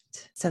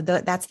gift. So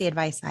that's the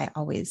advice I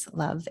always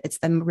love. It's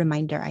the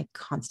reminder I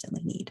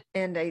constantly need.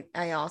 And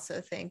I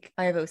also think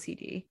I have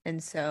OCD.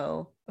 And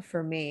so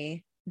for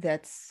me,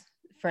 that's,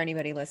 for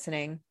anybody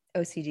listening,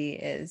 OCD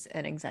is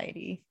an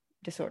anxiety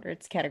disorder.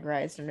 It's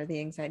categorized under the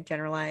anxiety,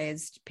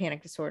 generalized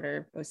panic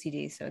disorder,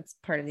 OCD. So it's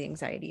part of the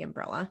anxiety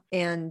umbrella.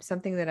 And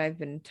something that I've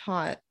been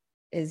taught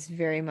is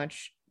very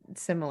much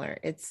similar.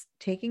 It's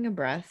taking a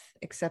breath,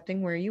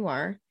 accepting where you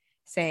are,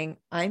 saying,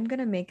 I'm going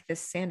to make this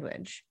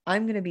sandwich.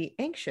 I'm going to be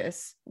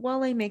anxious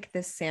while I make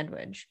this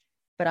sandwich,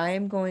 but I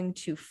am going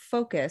to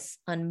focus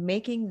on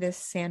making this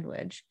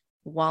sandwich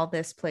while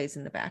this plays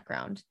in the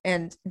background.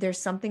 And there's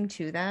something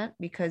to that,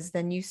 because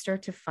then you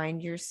start to find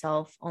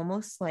yourself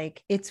almost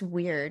like, it's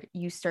weird.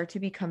 You start to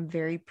become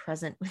very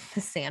present with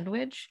the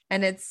sandwich.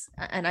 And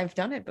I've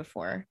done it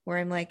before where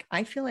I'm like,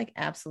 I feel like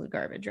absolute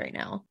garbage right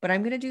now, but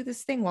I'm going to do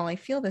this thing while I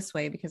feel this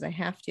way because I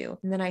have to.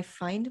 And then I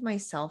find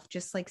myself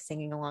just like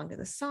singing along to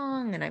the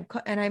song,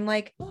 and I'm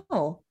like,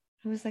 oh,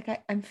 I was like,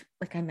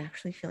 I'm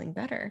actually feeling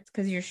better. It's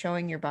because you're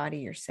showing your body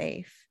you're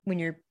safe. When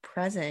you're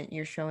present,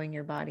 you're showing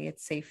your body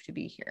it's safe to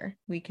be here.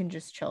 We can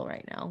just chill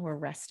right now. We're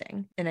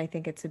resting. And I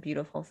think it's a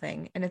beautiful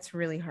thing. And it's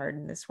really hard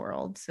in this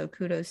world. So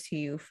kudos to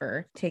you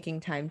for taking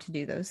time to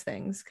do those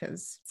things,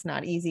 because it's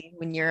not easy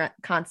when you're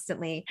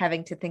constantly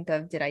having to think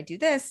of, did I do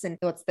this? And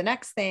what's the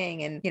next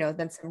thing? And,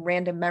 then some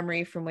random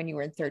memory from when you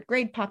were in third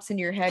grade pops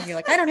into your head. And you're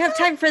like, I don't have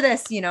time for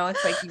this.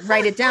 It's like you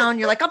write it down.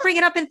 You're like, I'll bring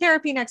it up in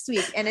therapy next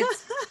week. And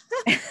it's,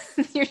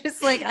 you're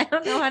just like, I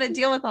don't know how to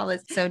deal with all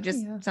this. So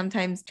just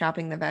sometimes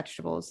chopping the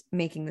vegetables,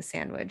 making the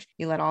sandwich,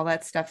 you let all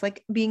that stuff,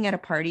 like being at a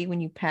party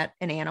when you pet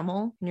an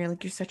animal and you're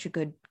like, you're such a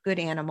good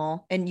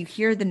animal. And you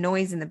hear the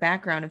noise in the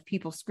background of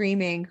people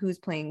screaming, who's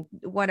playing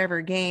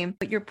whatever game,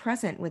 but you're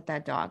present with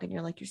that dog and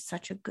you're like, you're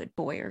such a good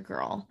boy or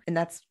girl. And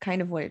that's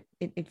kind of what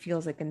it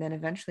feels like. And then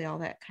eventually all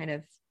that kind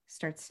of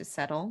starts to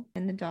settle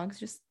and the dog's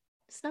just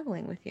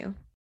snuggling with you.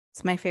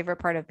 It's my favorite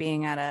part of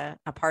being at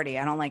a party.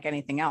 I don't like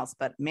anything else,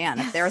 but man,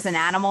 if there's an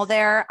animal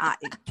there,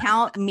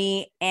 count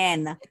me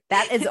in.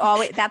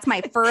 That's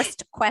my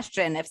first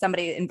question. If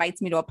somebody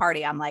invites me to a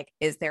party, I'm like,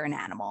 is there an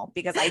animal?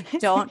 Because I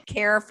don't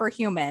care for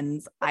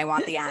humans. I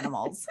want the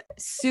animals.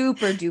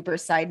 Super duper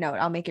side note.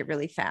 I'll make it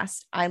really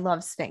fast. I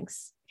love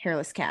Sphinx.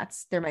 hairless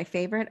cats. They're my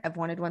favorite. I've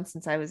wanted one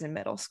since I was in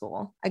middle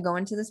school. I go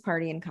into this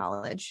party in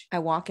college. I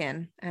walk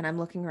in and I'm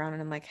looking around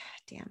and I'm like,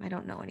 damn, I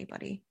don't know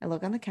anybody. I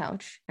look on the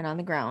couch and on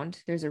the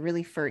ground, there's a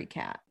really furry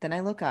cat. Then I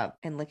look up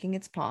and licking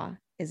its paw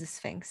is a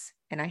Sphynx.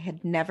 And I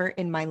had never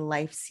in my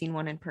life seen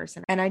one in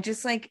person. And I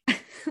just like,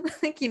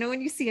 like, you know,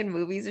 when you see in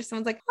movies or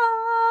someone's like,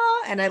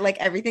 ah, and I like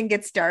everything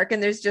gets dark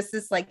and there's just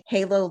this like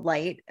halo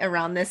light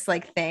around this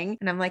like thing.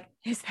 And I'm like,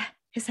 is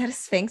that a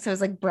Sphynx? I was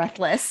like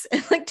breathless.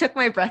 It like took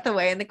my breath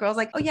away. And the girl's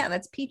like, oh yeah,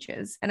 that's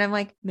Peaches. And I'm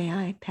like, may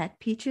I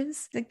pet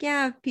Peaches? Like,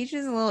 yeah,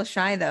 Peaches is a little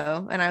shy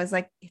though. And I was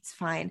like, it's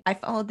fine. I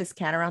followed this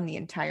cat around the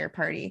entire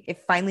party.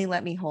 It finally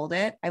let me hold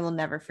it. I will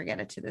never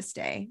forget it to this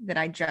day that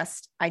I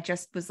just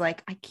was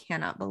like, I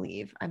cannot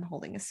believe I'm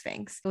holding a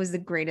Sphynx. It was the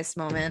greatest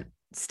moment.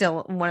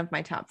 Still one of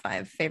my top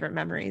 5 favorite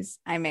memories.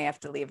 I may have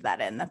to leave that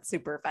in. That's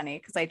super funny.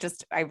 Cause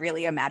I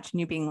really imagine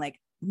you being like,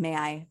 may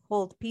I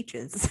hold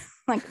Peaches?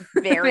 Like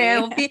very,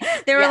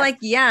 they were like,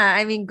 yeah,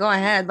 I mean, go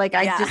ahead. Like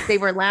they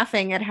were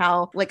laughing at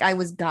how like I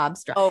was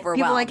gobstruck. Overwhelmed.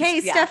 People were like, hey,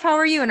 Steph, how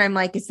are you? And I'm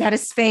like, is that a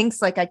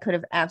Sphynx? Like I could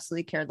have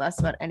absolutely cared less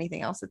about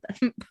anything else at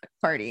that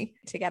party.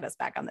 To get us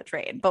back on the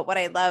train. But what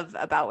I love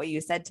about what you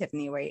said,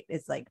 Tiffany, right,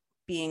 is like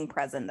being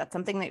present. That's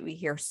something that we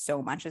hear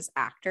so much as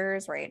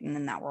actors, right? And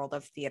in that world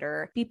of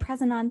theater, be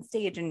present on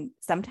stage. And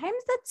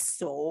sometimes that's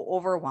so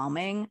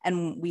overwhelming.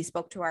 And we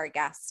spoke to our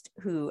guest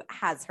who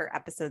has her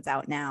episodes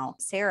out now,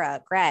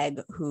 Sarah Gregg,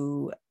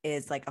 who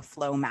is like a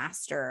flow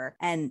master.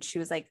 And she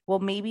was like, well,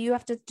 maybe you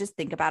have to just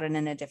think about it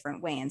in a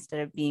different way.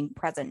 Instead of being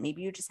present,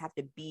 maybe you just have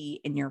to be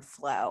in your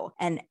flow.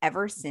 And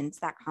ever since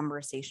that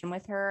conversation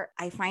with her,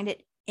 I find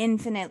it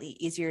infinitely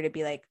easier to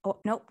be like, oh,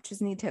 nope,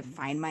 just need to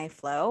find my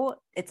flow.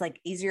 It's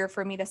like easier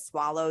for me to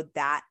swallow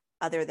that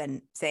other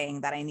than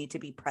saying that I need to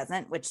be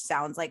present, which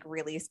sounds like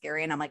really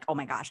scary. And I'm like, oh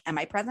my gosh, am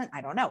I present? I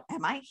don't know.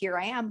 Am I? Here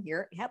I am.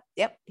 Here.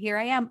 Yep. Here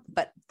I am.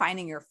 But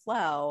finding your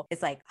flow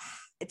is like,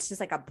 it's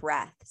just like a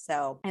breath.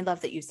 So I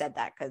love that you said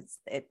that because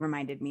it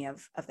reminded me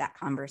of that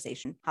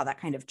conversation, how that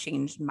kind of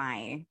changed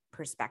my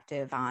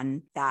perspective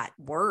on that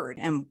word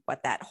and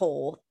what that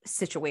whole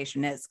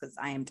situation is. Cause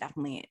I am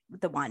definitely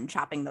the one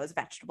chopping those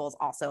vegetables.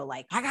 Also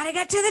like, I got to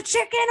get to the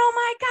chicken.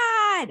 Oh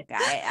my God.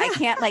 I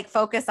can't like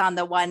focus on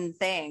the one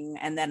thing.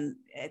 And then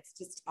it's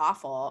just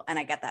awful. And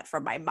I get that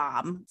from my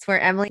mom. It's where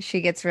Emily, she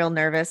gets real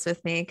nervous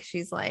with me because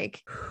she's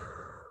like,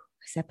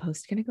 is that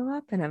post going to go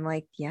up? And I'm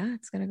like, yeah,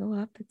 it's going to go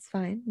up. It's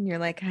fine. And you're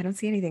like, I don't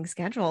see anything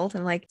scheduled.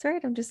 I'm like, it's all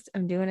right.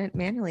 I'm doing it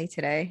manually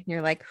today. And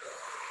you're like,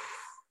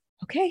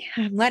 okay,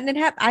 I'm letting it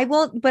happen. I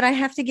will, but I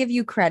have to give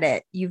you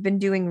credit. You've been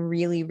doing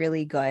really,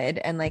 really good.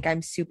 And like,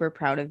 I'm super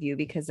proud of you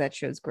because that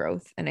shows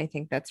growth. And I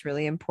think that's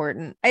really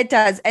important. It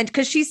does. And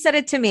because she said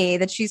it to me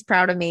that she's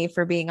proud of me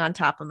for being on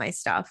top of my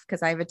stuff.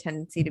 Cause I have a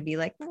tendency to be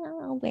like,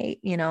 oh, wait,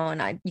 you know,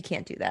 and you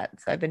can't do that.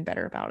 So I've been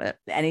better about it.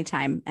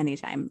 Anytime.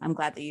 I'm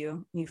glad that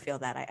you feel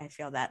that. I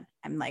feel that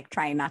I'm like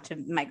trying not to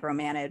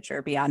micromanage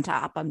or be on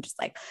top. I'm just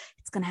like,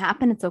 it's going to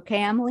happen. It's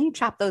okay, Emily.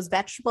 Chop those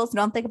vegetables.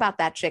 Don't think about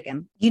that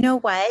chicken. You know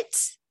what?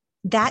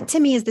 That to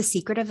me is the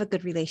secret of a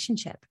good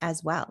relationship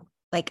as well.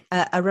 Like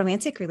a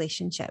romantic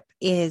relationship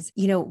is,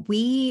 you know,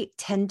 we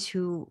tend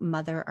to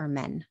mother our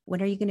men.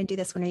 When are you going to do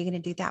this? When are you going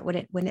to do that?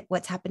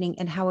 What's happening?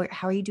 And how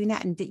are you doing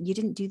that? And you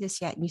didn't do this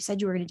yet. And you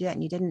said you were going to do that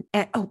and you didn't.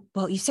 And, oh,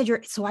 well, you said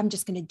so I'm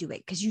just going to do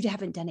it because you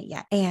haven't done it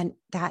yet. And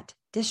that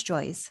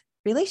destroys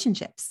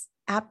relationships.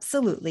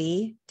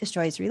 Absolutely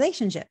destroys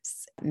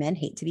relationships. Men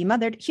hate to be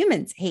mothered.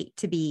 Humans hate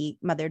to be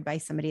mothered by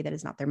somebody that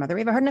is not their mother.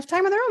 We have a hard enough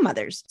time with our own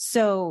mothers.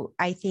 So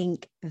I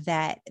think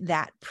that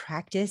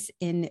practice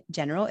in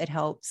general, it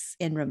helps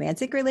in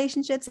romantic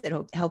relationships. It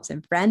helps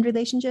in friend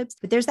relationships,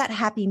 but there's that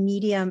happy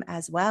medium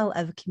as well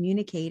of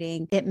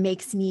communicating. It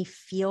makes me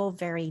feel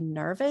very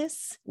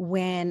nervous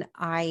when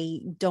I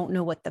don't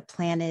know what the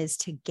plan is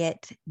to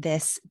get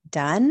this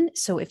done.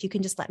 So if you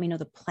can just let me know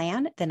the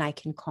plan, then I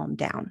can calm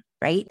down.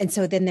 Right. And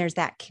so then there's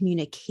that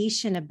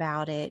communication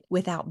about it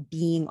without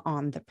being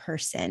on the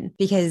person,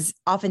 because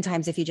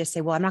oftentimes if you just say,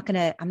 well, I'm not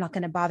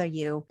going to bother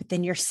you, but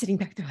then you're sitting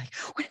back there like,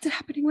 when is it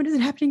happening? When is it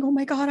happening? Oh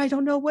my God, I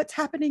don't know what's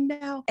happening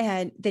now.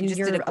 And then you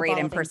just did a great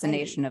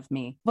impersonation of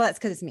me. Well, that's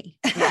because it's me.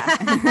 Yeah.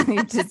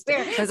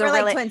 we're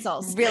like twin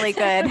souls. Really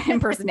good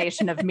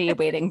impersonation of me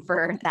waiting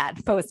for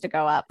that post to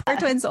go up. We're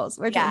twin souls.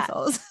 Twin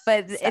souls.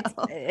 But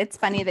it's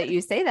funny that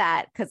you say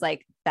that, because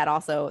like that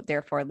also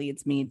therefore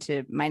leads me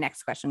to my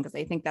next question, because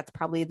I think that's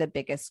probably the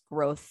biggest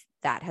growth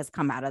that has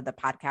come out of the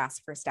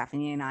podcast for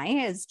Stephanie and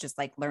I, is just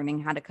like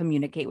learning how to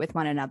communicate with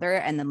one another,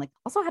 and then like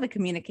also how to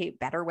communicate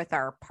better with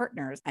our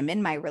partners. I'm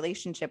in my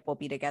relationship. We'll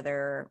be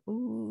together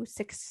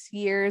 6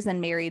 years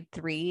and married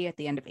 3 at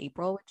the end of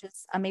April, which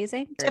is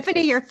amazing.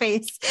 Tiffany, your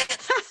face.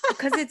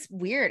 because it's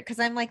weird. Because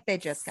I'm like, they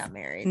just got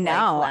married.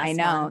 No, like, I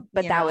know. month,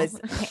 but that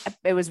know?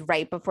 it was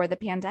right before the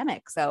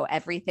pandemic. So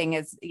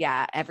everything's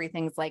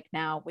like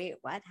now, wait,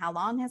 what? How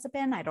long has it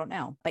been? I don't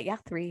know. But yeah,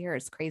 3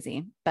 years,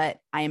 crazy. But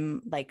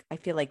I'm like, I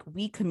feel like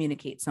we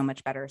communicate so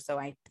much better. So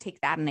I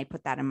take that and I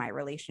put that in my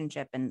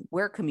relationship, and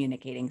we're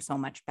communicating so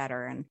much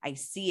better. And I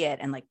see it.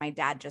 And like my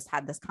dad just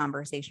had this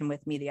conversation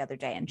with me the other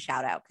day, and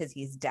shout out, because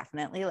he's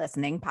definitely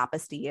listening, Papa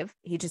Steve.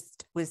 He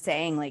just was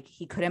saying like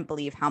he couldn't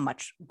believe how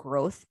much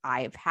growth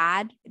I've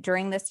had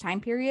during this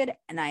time period.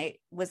 And I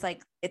was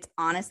like, it's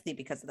honestly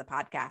because of the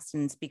podcast,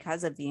 and it's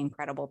because of the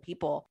incredible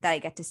people that I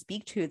get to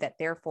speak to, that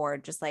therefore,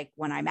 just like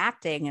when I'm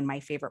acting, and my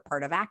favorite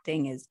part of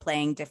acting is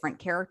playing different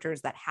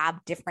characters that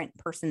have different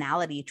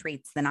personality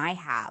traits than I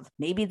have.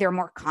 Maybe they're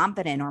more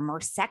confident or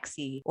more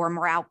sexy or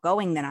more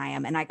outgoing than I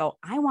am. And I go,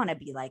 I want to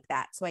be like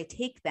that. So I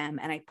take them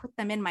and I put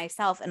them in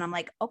myself, and I'm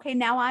like, okay,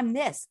 now I'm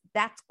this.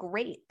 That's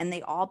great. And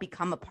they all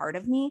become a part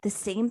of me. The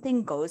same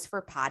thing goes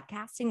for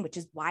podcasting, which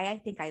is why I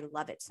think I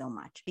love it so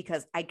much,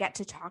 because I get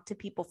to talk to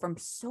people from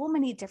so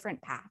many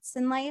different paths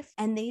in life,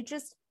 and they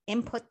just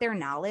input their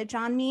knowledge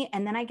on me.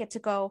 And then I get to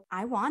go,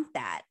 I want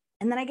that.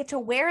 And then I get to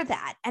wear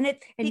that, and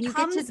it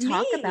becomes you get to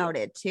talk me. about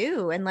it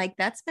too. And like,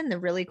 that's been the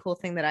really cool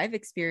thing that I've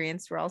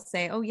experienced, where I'll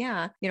say, oh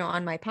yeah,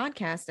 on my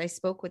podcast, I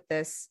spoke with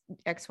this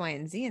X, Y,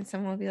 and Z, and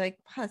someone will be like,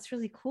 wow, that's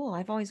really cool.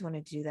 I've always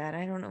wanted to do that.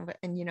 I don't know.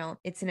 And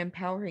it's an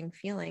empowering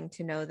feeling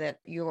to know that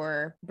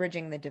you're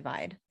bridging the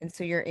divide. And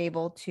so you're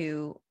able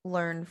to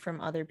learn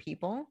from other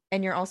people,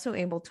 and you're also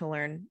able to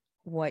learn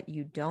what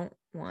you don't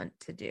want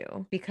to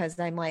do, because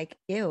I'm like,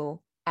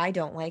 ew, I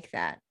don't like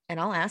that.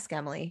 And I'll ask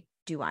Emily,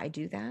 do I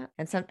do that?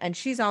 And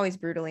she's always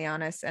brutally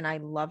honest, and I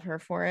love her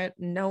for it.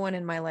 No one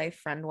in my life,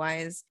 friend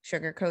wise,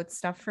 sugarcoats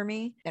stuff for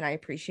me. And I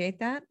appreciate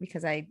that,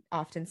 because I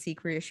often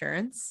seek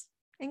reassurance,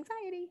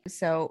 anxiety.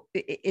 So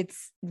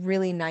it's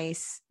really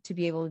nice to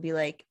be able to be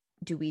like,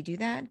 do we do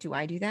that? Do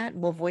I do that?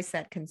 We'll voice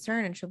that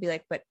concern, and she'll be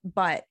like,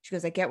 but she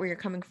goes, I get where you're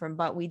coming from,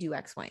 but we do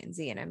X, Y, and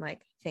Z. And I'm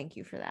like, thank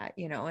you for that.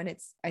 And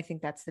I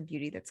think that's the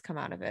beauty that's come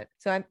out of it.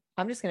 So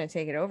I'm just going to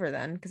take it over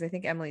then, because I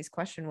think Emily's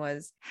question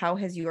was, how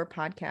has your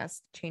podcast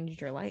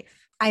changed your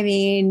life? I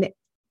mean,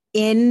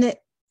 in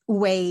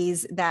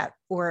ways that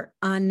were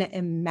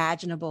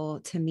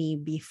unimaginable to me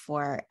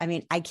before. I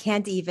mean, I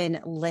can't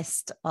even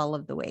list all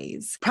of the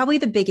ways. Probably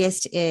the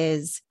biggest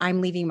is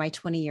I'm leaving my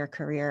 20-year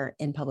career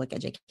in public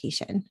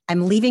education.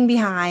 I'm leaving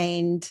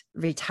behind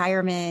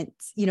retirement.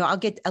 I'll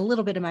get a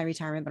little bit of my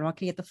retirement, but I'm not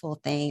going to get the full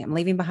thing. I'm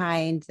leaving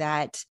behind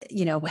that,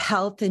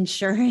 health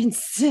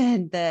insurance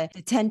and the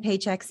 10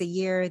 paychecks a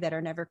year that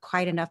are never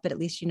quite enough, but at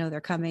least they're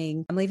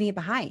coming. I'm leaving it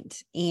behind.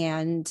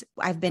 And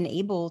I've been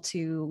able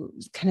to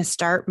kind of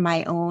start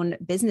my own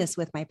business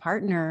with my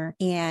partner.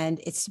 And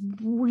it's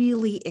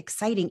really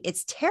exciting.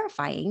 It's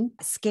terrifying.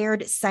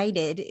 Scared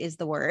sighted is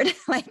the word.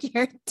 Like,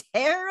 you're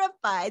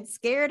terrified,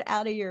 scared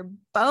out of your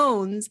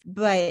bones,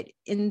 but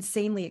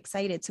insanely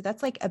excited. So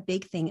that's like a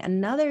big thing.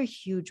 Another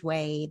huge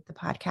way the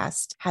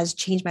podcast has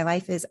changed my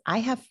life is I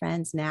have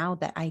friends now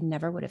that I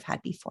never would have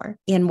had before,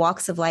 in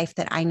walks of life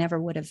that I never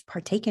would have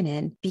partaken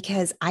in,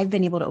 because I've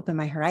been able to open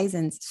my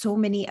horizons. So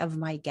many of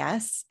my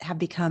guests have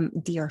become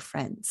dear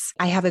friends.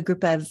 I have a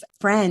group of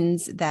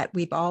friends that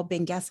we've all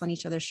been guests on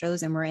each other's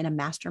shows, and we're in a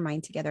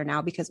mastermind together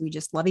now because we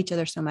just love each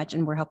other so much,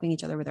 and we're helping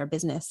each other with our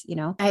business.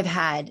 I've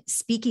had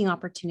speaking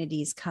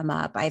opportunities come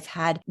up. I've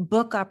had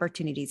book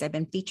opportunities. I've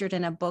been featured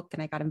in a book,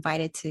 and I got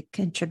invited to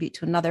contribute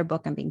to another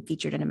book. I'm being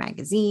featured in a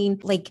magazine.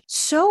 Like,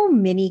 so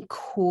many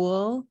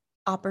cool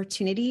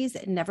opportunities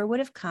that never would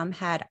have come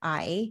had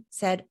I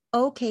said,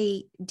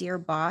 okay, dear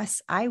boss,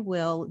 I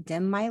will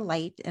dim my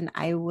light, and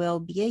I will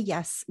be a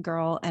yes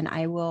girl, and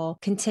I will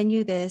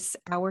continue this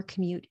hour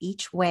commute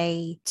each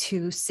way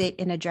to sit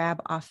in a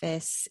drab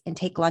office and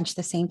take lunch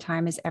the same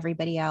time as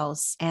everybody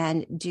else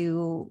and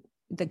do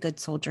the good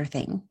soldier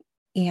thing.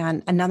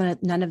 And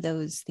none of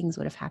those things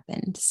would have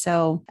happened.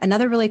 So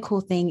another really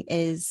cool thing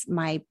is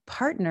my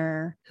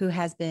partner, who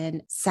has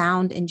been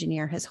sound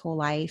engineer his whole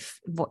life,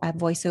 a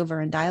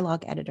voiceover and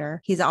dialogue editor.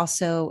 He's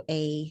also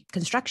he's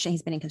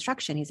been in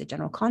construction. He's a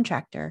general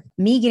contractor.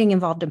 Me getting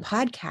involved in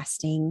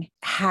podcasting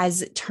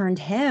has turned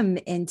him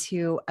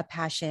into a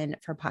passion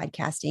for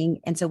podcasting.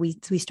 And so we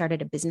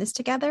started a business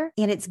together,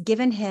 and it's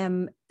given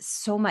him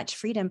so much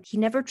freedom. He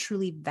never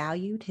truly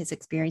valued his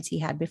experience he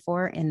had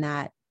before in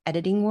that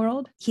editing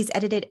world. He's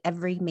edited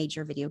every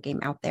major video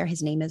game out there.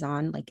 His name is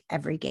on like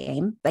every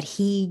game, but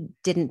he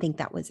didn't think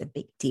that was a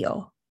big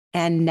deal.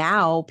 And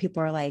now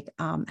people are like,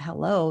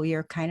 hello,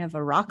 you're kind of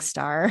a rock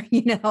star,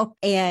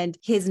 and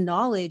his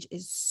knowledge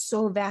is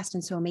so vast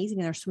and so amazing.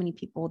 And there's so many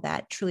people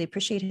that truly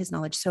appreciate his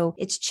knowledge. So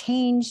it's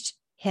changed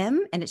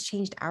him, and it's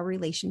changed our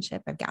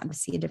relationship. I've gotten to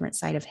see a different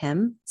side of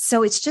him.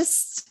 So it's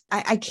just,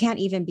 I can't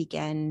even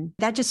begin.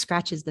 That just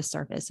scratches the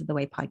surface of the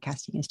way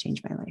podcasting has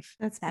changed my life.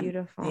 That's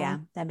beautiful. Yeah,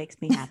 that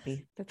makes me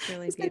happy. That's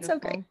really It's beautiful.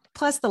 been so great.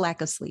 Plus the lack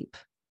of sleep.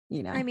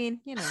 I mean,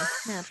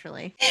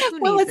 naturally.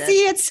 Well, let's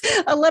see. It's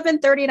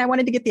 11:30, and I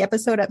wanted to get the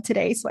episode up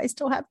today, so I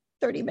still have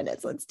 30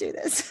 minutes. Let's do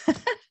this.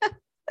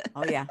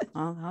 Oh yeah.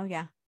 Oh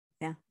yeah.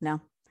 Yeah.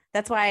 No.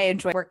 That's why I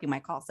enjoy working my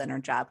call center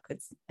job,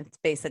 because it's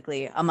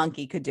basically a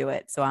monkey could do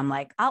it. So I'm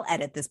like, I'll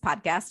edit this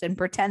podcast and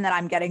pretend that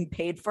I'm getting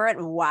paid for it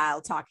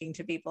while talking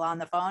to people on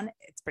the phone.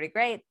 It's pretty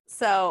great.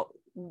 So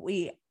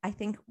I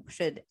think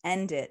should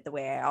end it the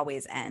way I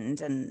always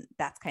end. And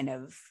that's kind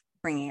of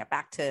bringing it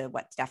back to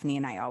what Stephanie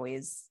and I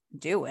always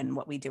do and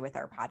what we do with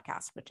our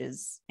podcast, which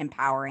is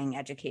empowering,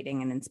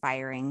 educating, and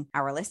inspiring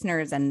our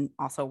listeners and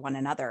also one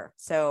another.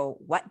 So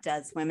what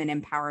does women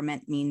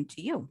empowerment mean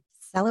to you?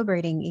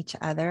 Celebrating each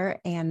other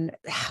and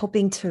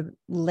helping to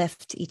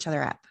lift each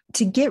other up,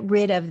 to get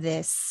rid of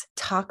this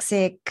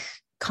toxic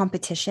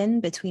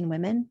competition between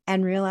women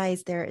and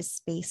realize there is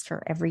space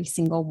for every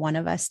single one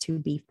of us to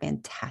be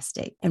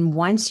fantastic. And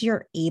once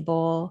you're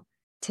able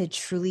to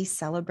truly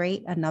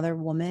celebrate another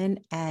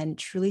woman and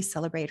truly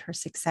celebrate her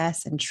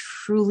success and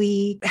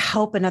truly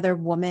help another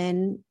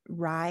woman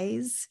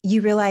rise,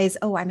 you realize,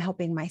 oh, I'm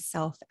helping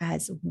myself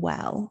as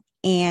well.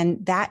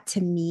 And that,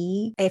 to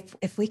me,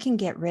 if we can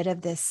get rid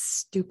of this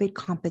stupid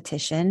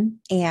competition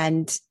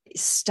and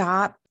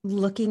stop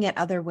looking at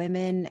other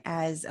women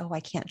as, oh,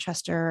 I can't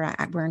trust her,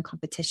 we're in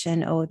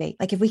competition. Oh,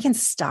 if we can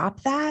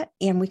stop that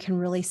and we can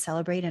really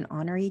celebrate and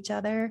honor each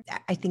other,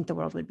 I think the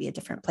world would be a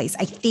different place.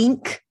 I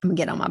think I'm gonna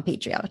get on my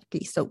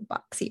patriarchy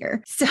soapbox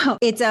here. So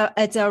it's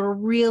a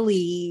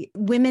really,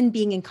 women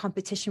being in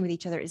competition with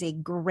each other is a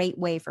great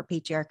way for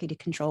patriarchy to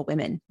control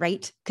women,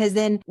 right? Because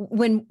then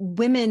when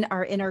women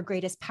are in our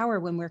greatest power,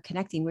 when we're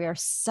connecting, we are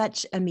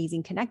such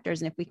amazing connectors.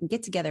 And if we can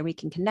get together, we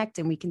can connect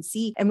and we can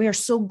see, and we are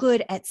so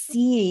good at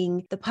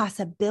seeing the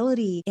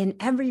possibility in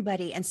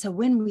everybody. And so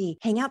when we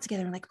hang out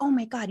together, we're like, oh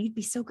my God, you'd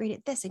be so great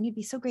at this and you'd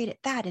be so great at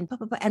that. And blah,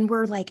 blah, blah. And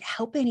we're like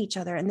helping each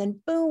other. And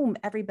then boom,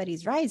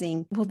 everybody's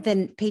rising. Well,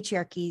 then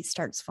patriarchy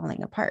starts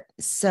falling apart.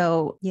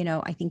 So,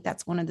 I think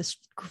that's one of the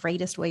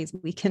greatest ways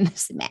we can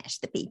smash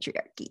the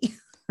patriarchy.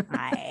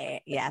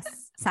 Yes,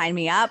 sign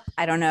me up.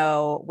 I don't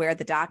know where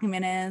the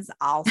document is.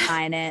 I'll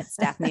sign it.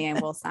 Stephanie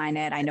will sign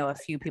it. I know a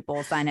few people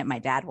will sign it. My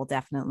dad will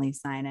definitely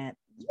sign it.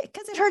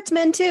 Because it hurts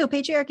men too.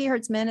 Patriarchy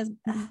hurts men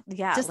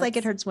just like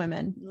it hurts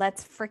women.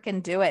 Let's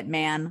freaking do it,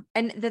 man.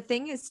 And the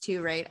thing is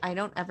too, right? I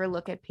don't ever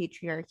look at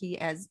patriarchy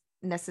as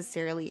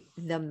necessarily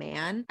the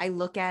man. I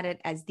look at it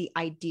as the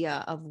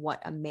idea of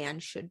what a man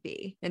should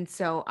be. And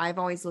so I've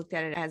always looked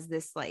at it as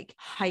this like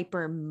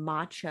hyper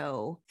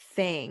macho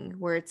thing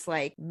where it's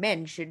like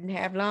men shouldn't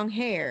have long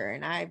hair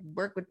and I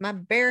work with my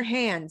bare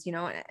hands,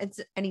 it's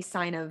any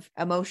sign of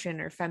emotion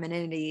or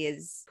femininity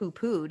is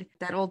poo-pooed.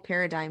 That old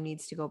paradigm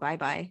needs to go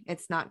bye-bye.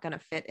 It's not going to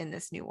fit in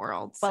this new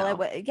world. So.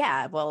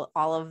 Well,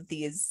 all of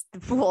these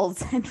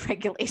rules and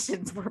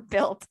regulations were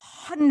built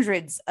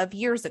hundreds of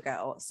years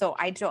ago. So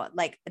I don't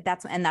like that.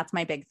 That's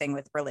my big thing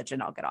with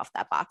religion. I'll get off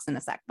that box in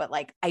a sec, but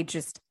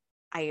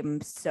I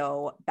am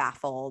so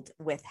baffled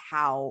with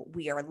how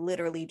we are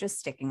literally just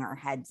sticking our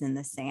heads in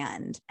the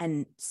sand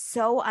and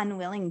so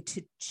unwilling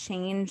to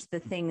change the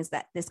things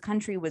that this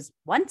country was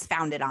once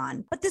founded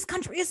on. But this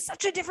country is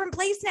such a different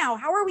place now.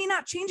 How are we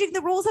not changing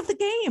the rules of the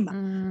game?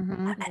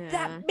 Mm-hmm.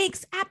 That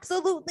makes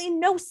absolutely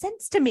no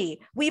sense to me.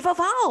 We've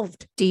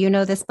evolved. Do you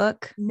know this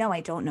book? No,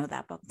 I don't know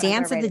that book.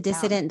 Dance of the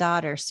Dissident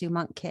Daughter, Sue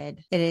Monk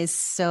Kidd. It is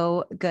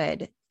so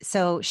good.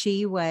 So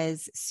she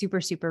was super,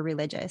 super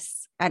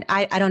religious. And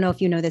I don't know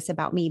if you know this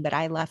about me, but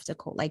I left a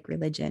cult-like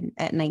religion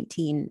at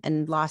 19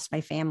 and lost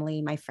my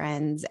family, my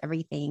friends,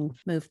 everything,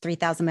 moved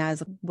 3,000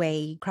 miles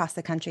away across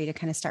the country to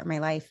kind of start my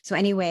life. So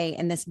anyway,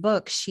 in this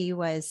book, she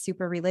was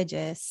super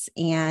religious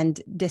and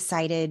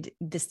decided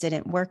this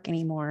didn't work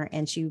anymore.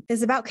 And she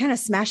is about kind of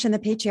smashing the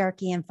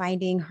patriarchy and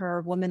finding her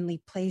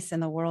womanly place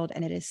in the world.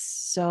 And it is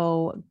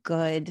so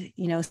good,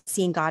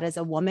 seeing God as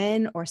a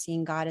woman or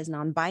seeing God as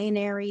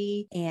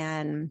non-binary.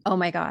 And oh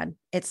my God,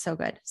 it's so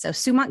good. So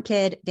Sue Monk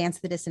Kidd, Dance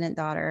of the Dissident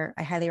Daughter.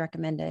 I highly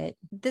recommend it.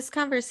 This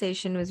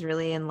conversation was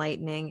really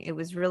enlightening. It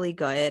was really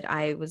good.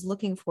 I was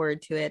looking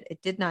forward to it.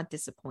 It did not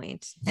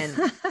disappoint.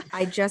 And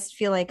I just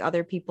feel like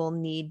other people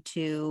need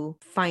to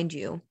find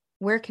you.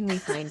 Where can we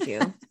find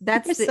you?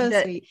 That's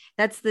sweet.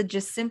 That's the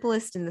just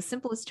simplest in the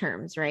simplest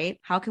terms, right?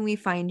 How can we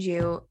find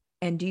you?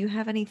 And do you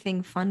have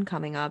anything fun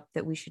coming up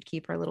that we should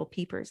keep our little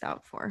peepers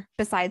out for?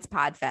 Besides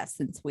Podfest,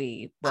 since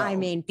we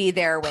will be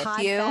there with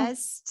you.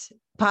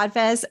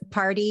 Podfest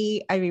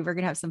party. We're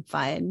going to have some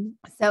fun.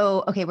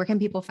 So, okay, where can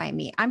people find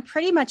me? I'm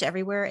pretty much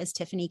everywhere as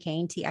Tiffany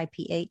Kane,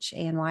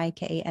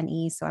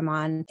 TIPHANYKANE. So I'm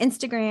on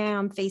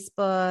Instagram,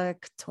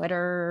 Facebook,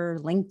 Twitter,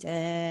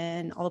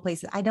 LinkedIn, all the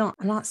places. I'm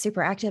not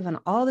super active on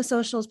all the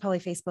socials. Probably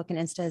Facebook and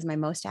Insta is my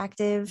most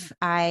active.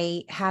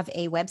 I have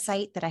a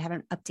website that I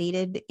haven't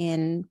updated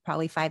in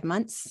probably 5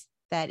 months.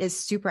 That is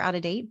super out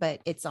of date,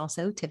 but it's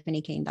also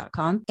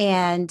tiffanykane.com.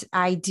 And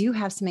I do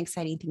have some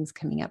exciting things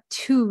coming up,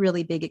 2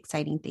 really big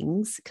exciting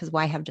things, because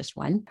why have just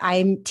one?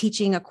 I'm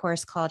teaching a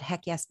course called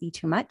Heck Yes, Be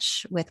Too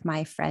Much with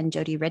my friend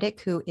Jody Riddick,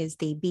 who is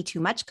the Be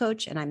Too Much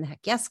coach, and I'm the Heck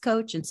Yes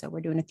coach. And so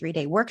we're doing a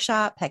 3-day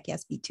workshop, Heck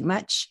Yes, Be Too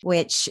Much,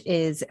 which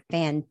is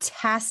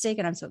fantastic.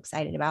 And I'm so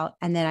excited about.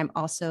 And then I'm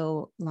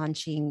also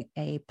launching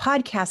a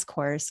podcast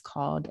course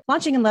called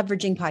Launching and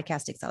Leveraging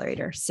Podcast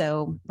Accelerator.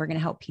 So we're going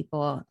to help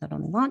people not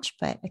only launch,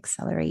 but accelerate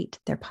accelerate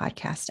their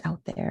podcast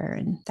out there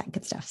and that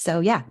good stuff. So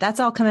yeah, that's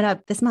all coming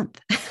up this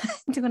month.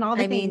 Doing all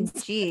the things.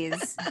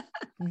 Geez,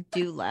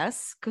 do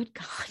less. Good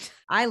God.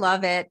 I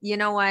love it. You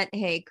know what?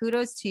 Hey,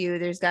 kudos to you.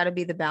 There's got to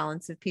be the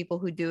balance of people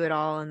who do it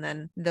all. And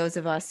then those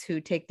of us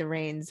who take the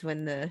reins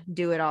when the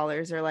do it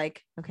allers are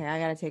like, okay, I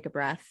got to take a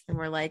breath. And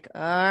we're like,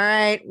 all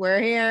right, we're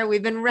here.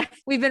 We've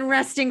been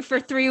resting for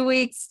 3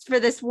 weeks for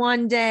this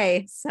one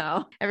day.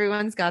 So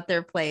everyone's got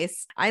their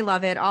place. I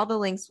love it. All the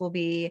links will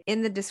be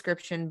in the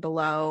description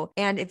below.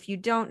 And if you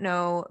don't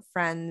know,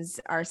 friends,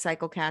 our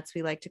cycle cats,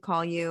 we like to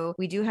call you,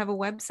 we do have a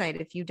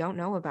website. If you don't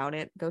know about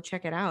it, go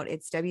check it out.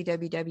 It's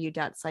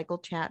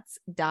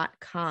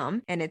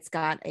www.cyclechats.com, and it's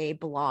got a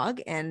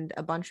blog and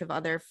a bunch of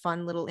other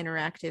fun little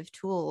interactive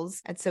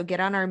tools. And so get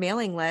on our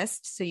mailing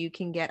list so you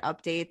can get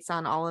updates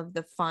on all of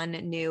the fun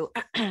new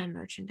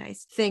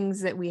merchandise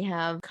things that we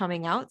have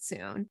coming out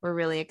soon. We're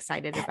really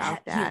excited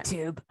about that.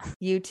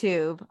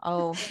 YouTube.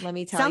 Oh, let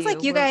me tell you. Sounds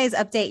like you guys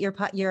update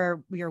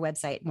your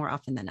website more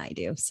often than I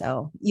do.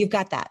 So you've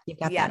got that. You've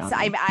got that. Yes,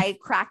 I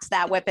cracked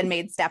that whip and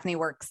made Stephanie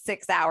work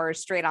 6 hours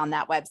straight on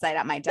that website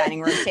at my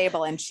dining room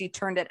table, and she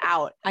turned it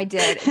out. I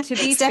did. To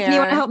be Stephanie, fair, you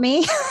want to help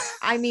me?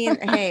 I mean,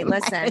 hey,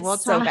 listen, we'll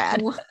so talk.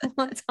 bad.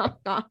 We'll talk.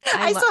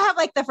 I still have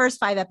like the first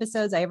 5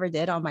 episodes I ever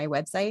did on my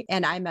website,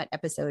 and I'm at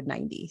episode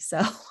 90.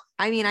 So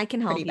I mean, I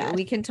can help you. Bad.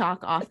 We can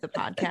talk off the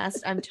podcast.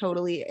 I'm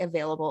totally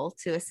available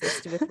to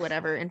assist with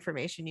whatever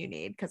information you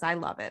need because I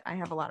love it. I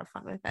have a lot of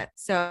fun with it.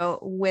 So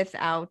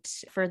without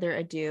further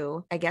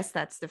ado, I guess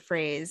that's the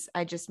phrase.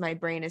 My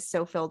brain is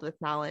so filled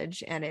with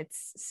knowledge and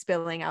it's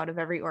spilling out of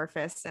every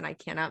orifice and I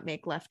cannot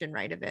make left and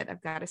right of it.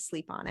 I've got to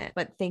sleep on it.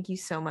 But thank you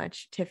so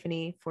much,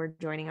 Tiffany, for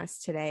joining us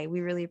today. We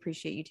really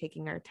appreciate you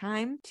taking our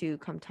time to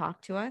come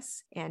talk to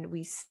us. And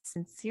we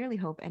sincerely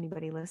hope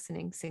anybody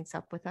listening syncs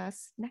up with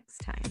us next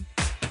time.